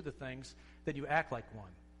you do the things, then you act like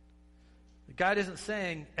one. God isn't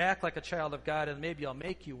saying, act like a child of God and maybe I'll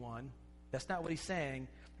make you one. That's not what he's saying.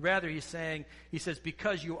 Rather, he says,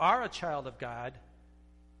 because you are a child of God,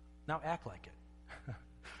 now act like it.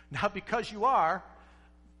 Now, because you are,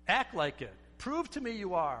 act like it. Prove to me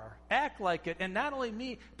you are. Act like it. And not only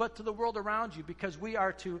me, but to the world around you, because we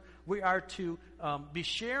are to be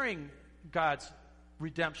sharing God's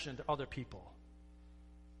redemption to other people.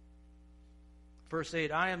 Verse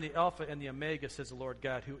 8, I am the Alpha and the Omega, says the Lord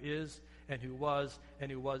God, who is and who was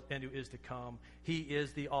and who is to come. He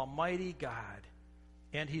is the Almighty God,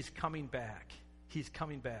 and he's coming back. He's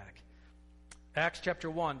coming back. Acts chapter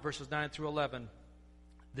 1, verses 9 through 11.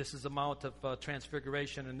 This is the Mount of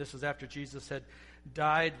Transfiguration, and this is after Jesus had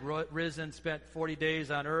died, risen, spent 40 days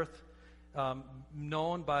on earth,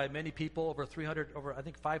 known by many people. Over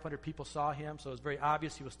 500 people saw him, so it was very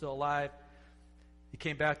obvious he was still alive. He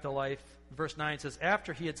came back to life. Verse 9 says,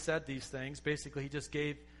 after he had said these things, basically he just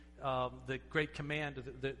gave the great command,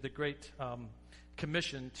 the great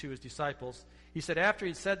commission to his disciples. He said, after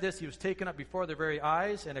he said this, he was taken up before their very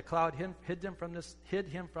eyes, and a cloud hid him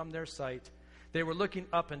from their sight. They were looking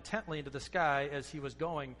up intently into the sky as he was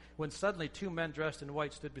going, when suddenly 2 men dressed in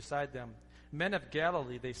white stood beside them. Men of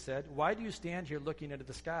Galilee, they said, why do you stand here looking into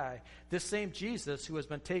the sky? This same Jesus who has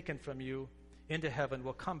been taken from you into heaven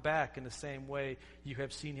will come back in the same way you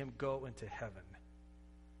have seen him go into heaven.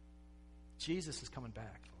 Jesus is coming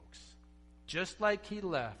back, folks. Just like he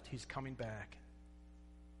left, he's coming back.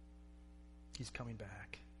 He's coming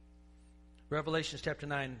back. Revelation chapter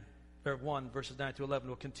 1, verses 9 to 11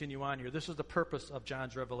 will continue on here. This is the purpose of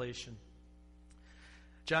John's revelation.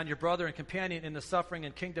 John, your brother and companion in the suffering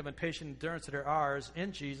and kingdom and patient endurance that are ours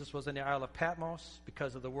in Jesus, was in the Isle of Patmos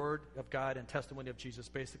because of the word of God and testimony of Jesus.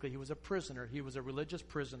 Basically, he was a prisoner. He was a religious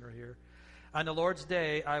prisoner here. On the Lord's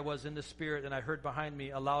day, I was in the Spirit, and I heard behind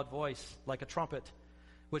me a loud voice like a trumpet,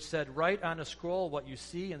 which said, write on a scroll what you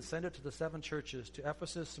see and send it to the 7 churches, to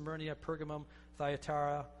Ephesus, Smyrna, Pergamum,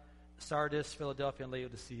 Thyatira, Sardis, Philadelphia, and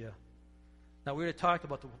Laodicea. Now, we already talked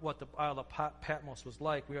about what the Isle of Patmos was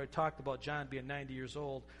like. We already talked about John being 90 years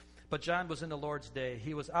old. But John was in the Lord's day.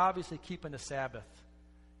 He was obviously keeping the Sabbath.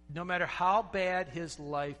 No matter how bad his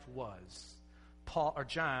life was,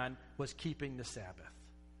 John was keeping the Sabbath.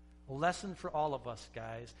 A lesson for all of us,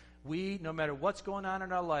 guys. We, no matter what's going on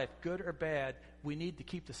in our life, good or bad, we need to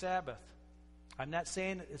keep the Sabbath. I'm not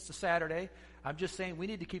saying it's a Saturday. I'm just saying we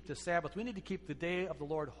need to keep the Sabbath. We need to keep the day of the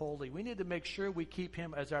Lord holy. We need to make sure we keep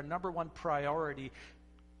him as our number one priority.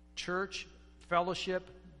 Church, fellowship,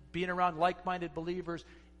 being around like-minded believers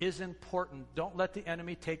is important. Don't let the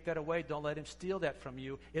enemy take that away. Don't let him steal that from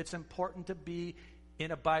you. It's important to be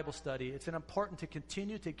in a Bible study. It's important to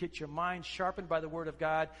continue to get your mind sharpened by the Word of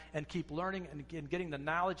God and keep learning and getting the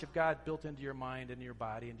knowledge of God built into your mind and your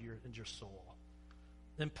body and your soul.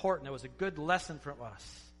 Important. It was a good lesson for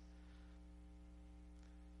us.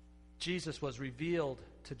 Jesus was revealed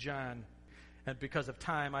to John, and because of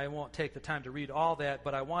time, I won't take the time to read all that,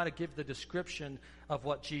 but I want to give the description of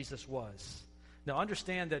what Jesus was. Now,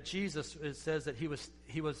 understand that Jesus, it says that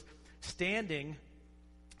he was standing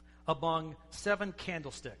among 7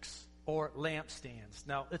 candlesticks or lampstands.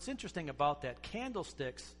 Now, it's interesting about that.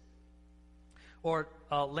 Candlesticks or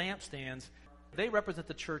lampstands They represent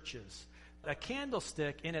the churches. A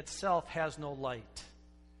candlestick in itself has no light.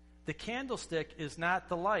 The candlestick is not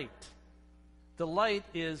the light. The light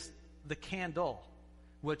is the candle,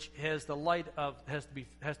 which has the light of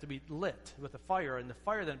has to be lit with a fire, and the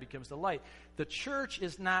fire then becomes the light. The church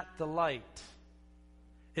is not the light.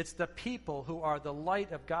 It's the people who are the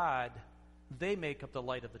light of God. They make up the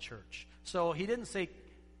light of the church. So he didn't say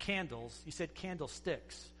candles. He said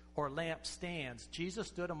candlesticks or lampstands. Jesus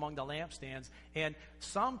stood among the lampstands. And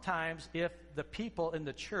sometimes if the people in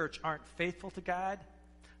the church aren't faithful to God,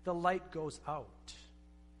 the light goes out.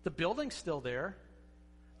 The building's still there.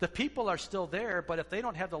 The people are still there, but if they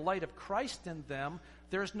don't have the light of Christ in them,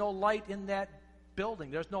 there's no light in that building.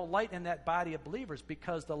 There's no light in that body of believers,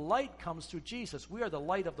 because the light comes through Jesus. We are the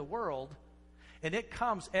light of the world, and it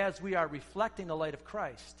comes as we are reflecting the light of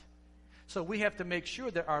Christ. So we have to make sure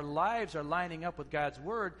that our lives are lining up with God's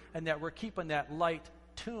Word, and that we're keeping that light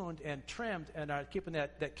tuned and trimmed, and are keeping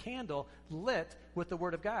that candle lit with the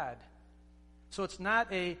Word of God. So it's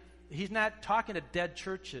not he's not talking to dead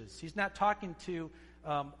churches. He's not talking to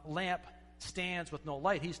lamp stands with no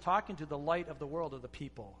light. He's talking to the light of the world, of the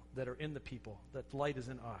people that are in the people. That light is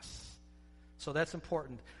in us. So that's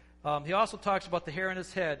important. He also talks about the hair on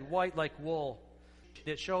his head, white like wool.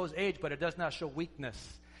 It shows age, but it does not show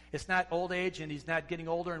weakness. It's not old age, and he's not getting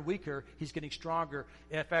older and weaker. He's getting stronger.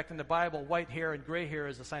 In fact, in the Bible, white hair and gray hair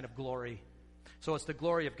is a sign of glory. So it's the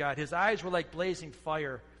glory of God. His eyes were like blazing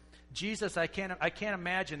fire. Jesus, I can't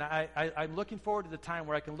imagine. I'm looking forward to the time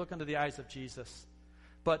where I can look into the eyes of Jesus.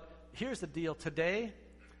 But here's the deal. Today,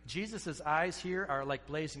 Jesus' eyes here are like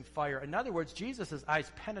blazing fire. In other words, Jesus'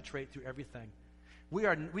 eyes penetrate through everything.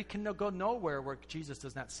 We can go nowhere where Jesus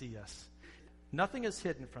does not see us. Nothing is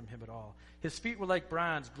hidden from him at all. His feet were like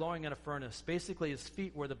bronze glowing in a furnace. Basically, his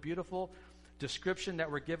feet were the beautiful description that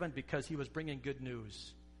were given because he was bringing good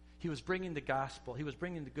news. He was bringing the gospel. He was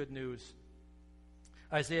bringing the good news.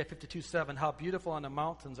 Isaiah 52:7, how beautiful on the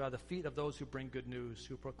mountains are the feet of those who bring good news,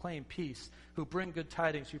 who proclaim peace, who bring good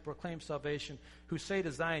tidings, who proclaim salvation, who say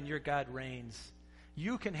to Zion, your God reigns.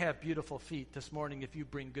 You can have beautiful feet this morning if you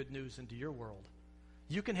bring good news into your world.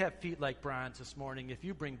 You can have feet like bronze this morning if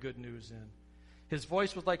you bring good news in. His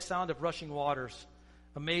voice was like sound of rushing waters.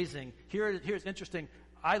 Amazing. Here's interesting.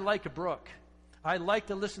 I like a brook. I like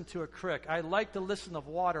to listen to a creek. I like to listen to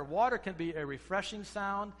water. Water can be a refreshing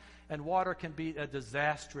sound, and water can be a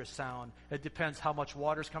disastrous sound. It depends how much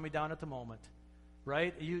water is coming down at the moment,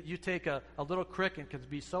 right? You take a little creek, and it can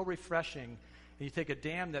be so refreshing. And you take a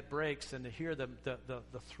dam that breaks, and to hear the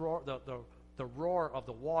roar of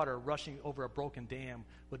the water rushing over a broken dam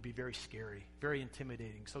would be very scary, very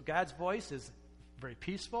intimidating. So God's voice is very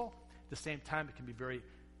peaceful. At the same time, it can be very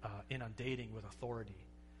inundating with authority.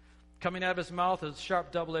 Coming out of his mouth is a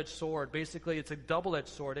sharp double-edged sword. Basically, it's a double-edged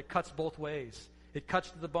sword. It cuts both ways. It cuts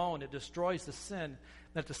to the bone. It destroys the sin. And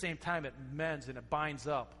at the same time, it mends and it binds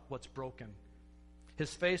up what's broken.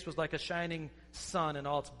 His face was like a shining sun in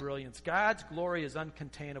all its brilliance. God's glory is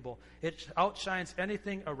uncontainable. It outshines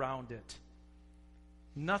anything around it.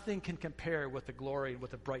 Nothing can compare with the glory and with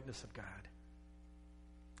the brightness of God.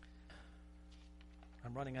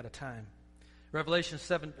 I'm running out of time. Revelation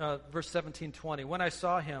 7, verse 17-20. When I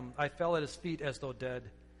saw him, I fell at his feet as though dead.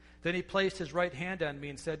 Then he placed his right hand on me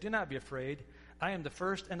and said, do not be afraid. I am the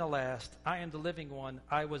first and the last. I am the living one.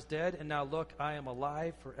 I was dead, and now look, I am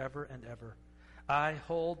alive forever and ever. I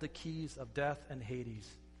hold the keys of death and Hades.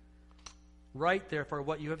 Write, therefore,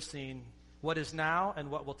 what you have seen, what is now and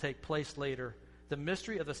what will take place later. The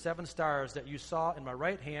mystery of the 7 stars that you saw in my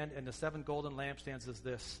right hand and the 7 golden lampstands is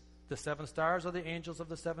this. The 7 stars are the angels of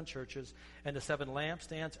the 7 churches, and the 7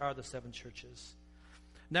 lampstands are the 7 churches.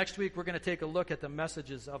 Next week, we're going to take a look at the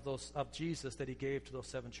messages of Jesus that he gave to those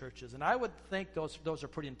 7 churches. And I would think those are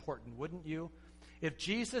pretty important, wouldn't you? If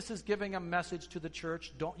Jesus is giving a message to the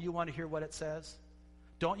church, don't you want to hear what it says?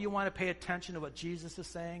 Don't you want to pay attention to what Jesus is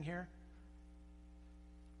saying here?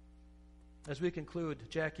 As we conclude,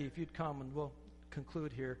 Jackie, if you'd come and we'll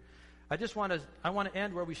conclude here. I want to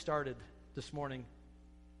end where we started this morning.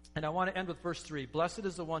 And I want to end with verse 3. Blessed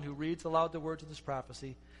is the one who reads aloud the words of this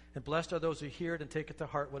prophecy, and blessed are those who hear it and take it to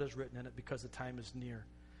heart what is written in it, because the time is near.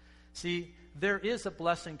 See, there is a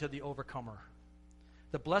blessing to the overcomer.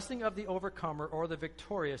 The blessing of the overcomer or the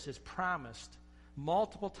victorious is promised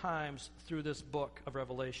multiple times through this book of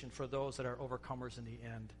Revelation for those that are overcomers in the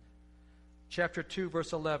end. Chapter 2,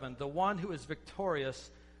 verse 11. The one who is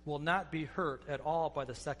victorious will not be hurt at all by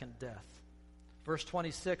the second death. Verse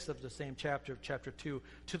 26 of the same chapter, of chapter 2.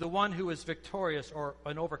 To the one who is victorious or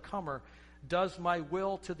an overcomer does my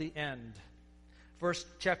will to the end.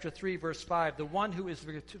 Chapter 3, verse 5. The one who is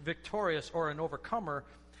victorious or an overcomer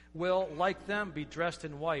will, like them, be dressed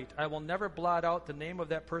in white. I will never blot out the name of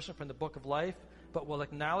that person from the book of life, but will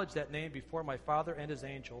acknowledge that name before my Father and his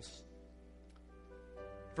angels.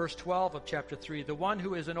 Verse 12 of chapter 3, the one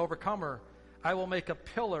who is an overcomer, I will make a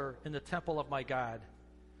pillar in the temple of my God.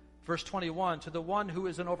 Verse 21, to the one who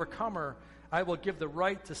is an overcomer, I will give the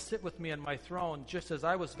right to sit with me on my throne, just as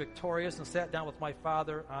I was victorious and sat down with my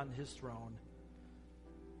Father on his throne.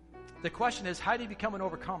 The question is, how do you become an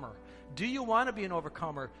overcomer? Do you want to be an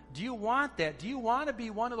overcomer? Do you want that? Do you want to be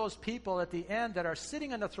one of those people at the end that are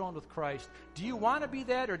sitting on the throne with Christ? Do you want to be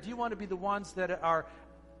that, or do you want to be the ones that are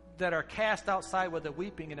cast outside with a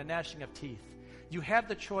weeping and a gnashing of teeth? You have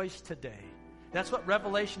the choice today. That's what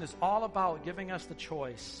Revelation is all about, giving us the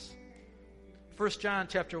choice. 1 John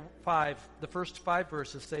chapter 5, the first 5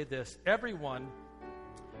 verses say this: everyone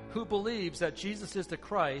who believes that Jesus is the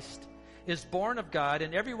Christ is born of God,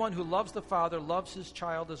 and everyone who loves the Father loves his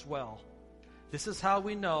child as well. This is how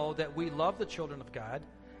we know that we love the children of God,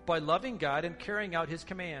 by loving God and carrying out his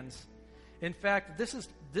commands. In fact, this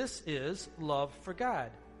is love for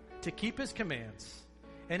God, to keep his commands.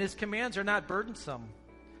 And his commands are not burdensome.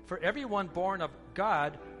 For everyone born of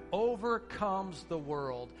God overcomes the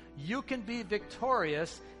world. You can be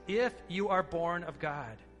victorious if you are born of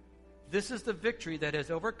God. This is the victory that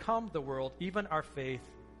has overcome the world, even our faith.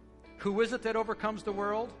 Who is it that overcomes the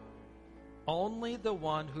world? Only the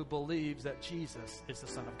one who believes that Jesus is the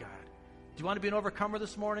Son of God. Do you want to be an overcomer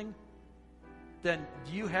this morning? Then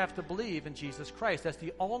you have to believe in Jesus Christ. That's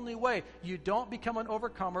the only way. You don't become an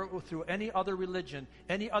overcomer through any other religion,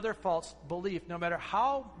 any other false belief, no matter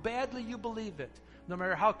how badly you believe it, no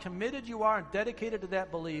matter how committed you are and dedicated to that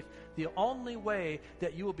belief. The only way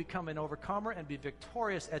that you will become an overcomer and be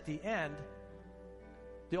victorious at the end,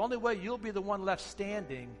 the only way you'll be the one left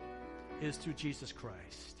standing, is through Jesus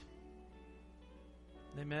Christ.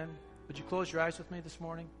 Amen. Would you close your eyes with me this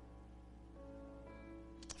morning?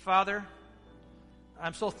 Father,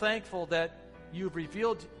 I'm so thankful that you've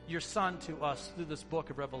revealed your Son to us through this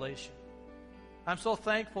book of Revelation. I'm so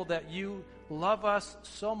thankful that you love us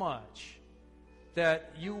so much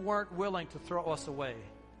that you weren't willing to throw us away,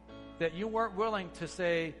 that you weren't willing to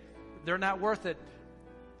say, they're not worth it.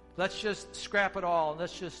 Let's just scrap it all and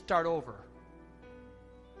let's just start over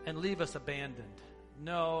and leave us abandoned.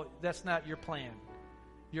 No, that's not your plan.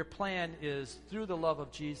 Your plan is through the love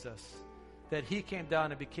of Jesus, that he came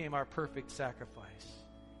down and became our perfect sacrifice.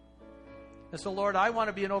 And so, Lord, I want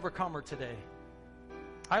to be an overcomer today.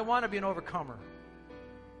 I want to be an overcomer.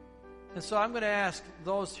 And so I'm going to ask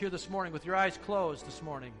those here this morning, with your eyes closed this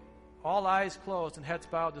morning, all eyes closed and heads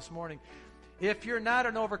bowed this morning, if you're not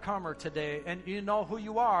an overcomer today, and you know who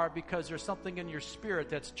you are because there's something in your spirit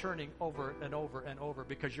that's turning over and over and over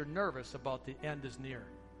because you're nervous about the end is near.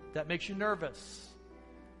 That makes you nervous.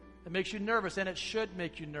 It makes you nervous, and it should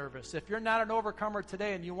make you nervous. If you're not an overcomer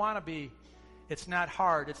today and you want to be, it's not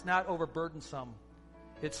hard. It's not overburdensome.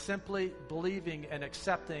 It's simply believing and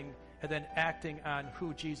accepting and then acting on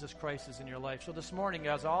who Jesus Christ is in your life. So this morning,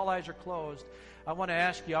 as all eyes are closed, I want to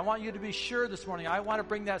ask you, I want you to be sure this morning, I want to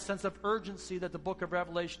bring that sense of urgency that the book of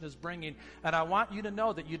Revelation is bringing, and I want you to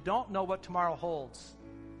know that you don't know what tomorrow holds.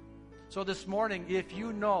 So this morning, if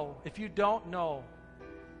you don't know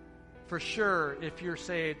for sure if you're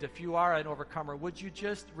saved, if you are an overcomer, would you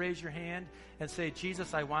just raise your hand and say,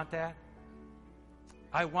 Jesus, I want that?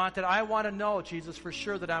 I want that. I want to know, Jesus, for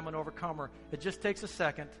sure that I'm an overcomer. It just takes a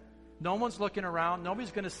second. No one's looking around.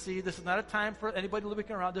 Nobody's going to see. This is not a time for anybody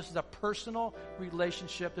looking around. This is a personal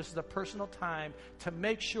relationship. This is a personal time to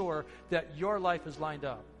make sure that your life is lined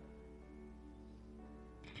up.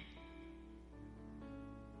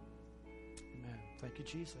 Amen. Thank you,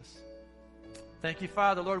 Jesus. Thank you,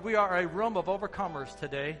 Father. Lord, we are a room of overcomers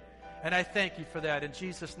today, and I thank you for that. In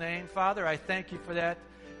Jesus' name, Father, I thank you for that.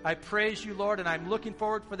 I praise you, Lord, and I'm looking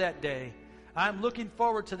forward for that day. I'm looking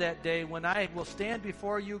forward to that day when I will stand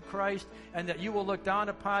before you, Christ, and that you will look down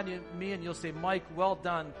upon me and you'll say, Mike, well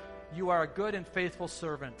done. You are a good and faithful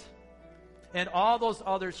servant. And all those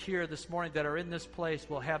others here this morning that are in this place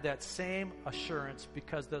will have that same assurance,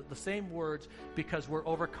 because the same words, because we're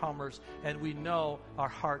overcomers and we know our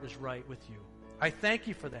heart is right with you. I thank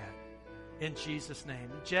you for that. In Jesus'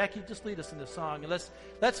 name. Jackie, just lead us in the song. And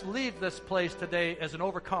let's leave this place today as an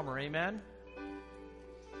overcomer. Amen?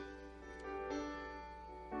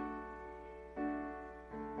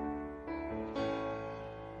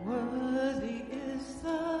 Worthy is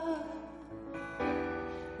the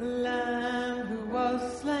Lamb who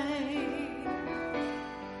was slain.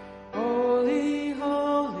 Holy,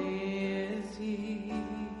 holy is he.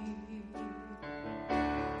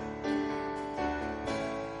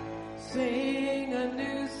 Sing a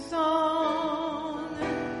new song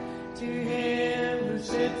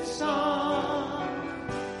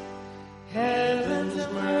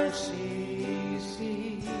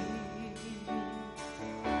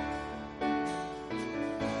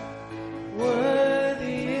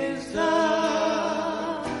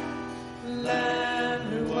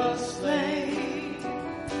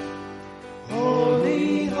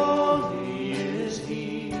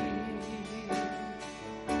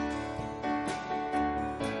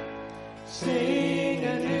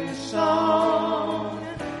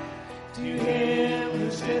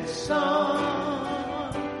its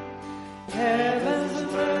song.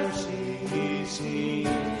 Heaven's mercy he sees.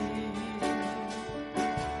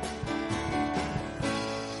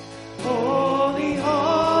 Holy,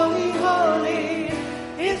 holy, holy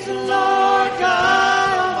is the Lord God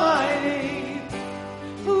Almighty,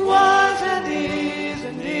 who was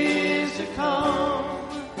and is to come.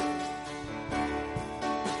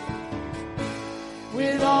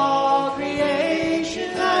 With all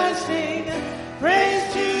creation I sing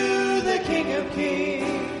praise to the King of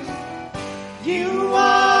Kings. You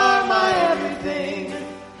are my everything,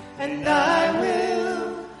 and I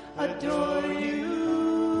will adore you.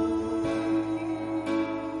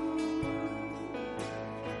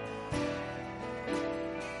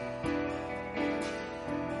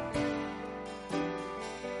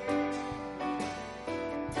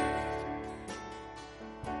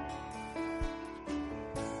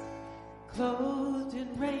 Clothed in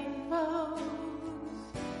rainbows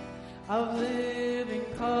of living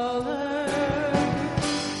color,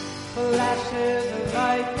 flashes of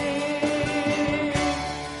lightning,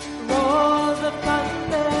 roars of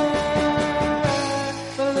thunder,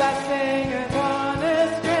 blessing and honor,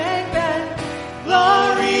 strength and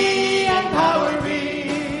glory and power be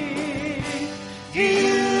to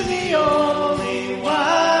you, the only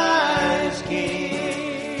wise King.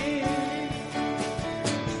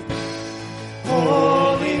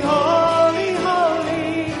 Holy, holy,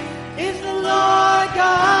 holy is the Lord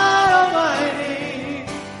God Almighty,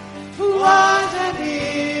 who was and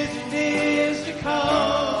is to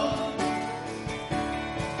come.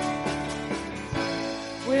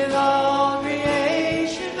 With all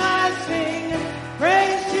creation I sing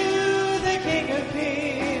praise to the King of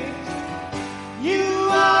Kings. You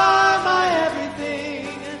are my everything,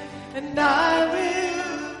 and I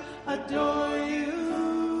will adore you.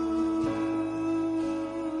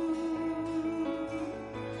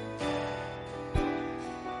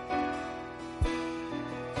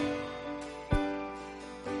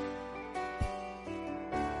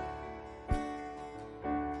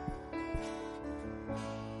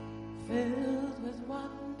 Filled with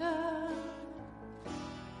wonder,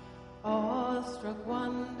 awestruck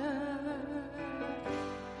wonder,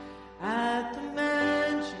 at the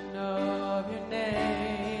mention of your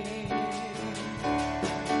name.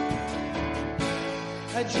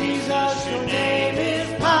 Jesus, your name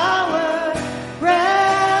is power,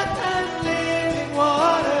 breath and living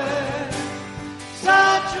water,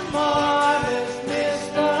 such a marvelous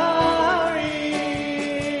mystery.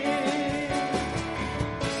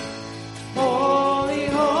 Holy,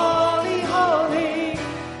 holy, holy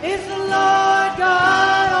is the Lord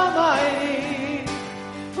God Almighty,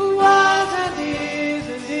 who was and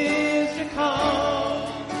is to come.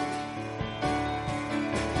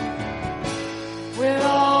 With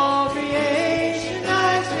all creation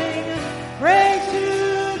I sing praise to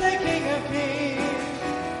the King of Kings.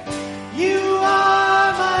 You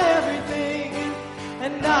are my everything,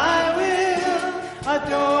 and I will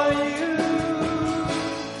adore you.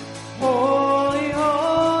 Holy,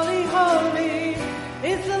 holy, holy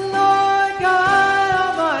is the Lord God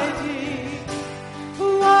Almighty, who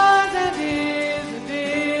was and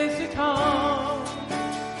is to come.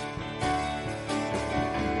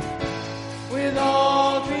 With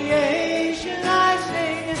all creation I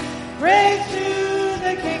sing praise to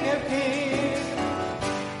the King of Kings.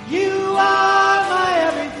 You are my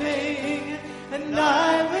everything, and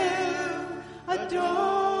I will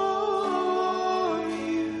adore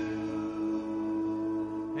you.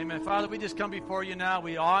 Amen. Father, we just come before you now.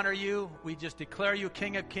 We honor you. We just declare you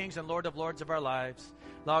King of Kings and Lord of Lords of our lives.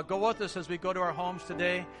 Lord, go with us as we go to our homes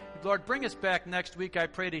today. Lord, bring us back next week, I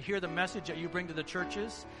pray, to hear the message that you bring to the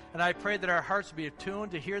churches. And I pray that our hearts be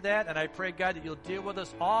attuned to hear that. And I pray, God, that you'll deal with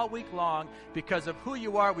us all week long. Because of who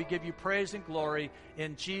you are, we give you praise and glory.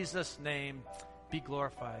 In Jesus' name, be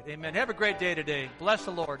glorified. Amen. Have a great day today. Bless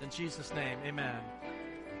the Lord in Jesus' name. Amen.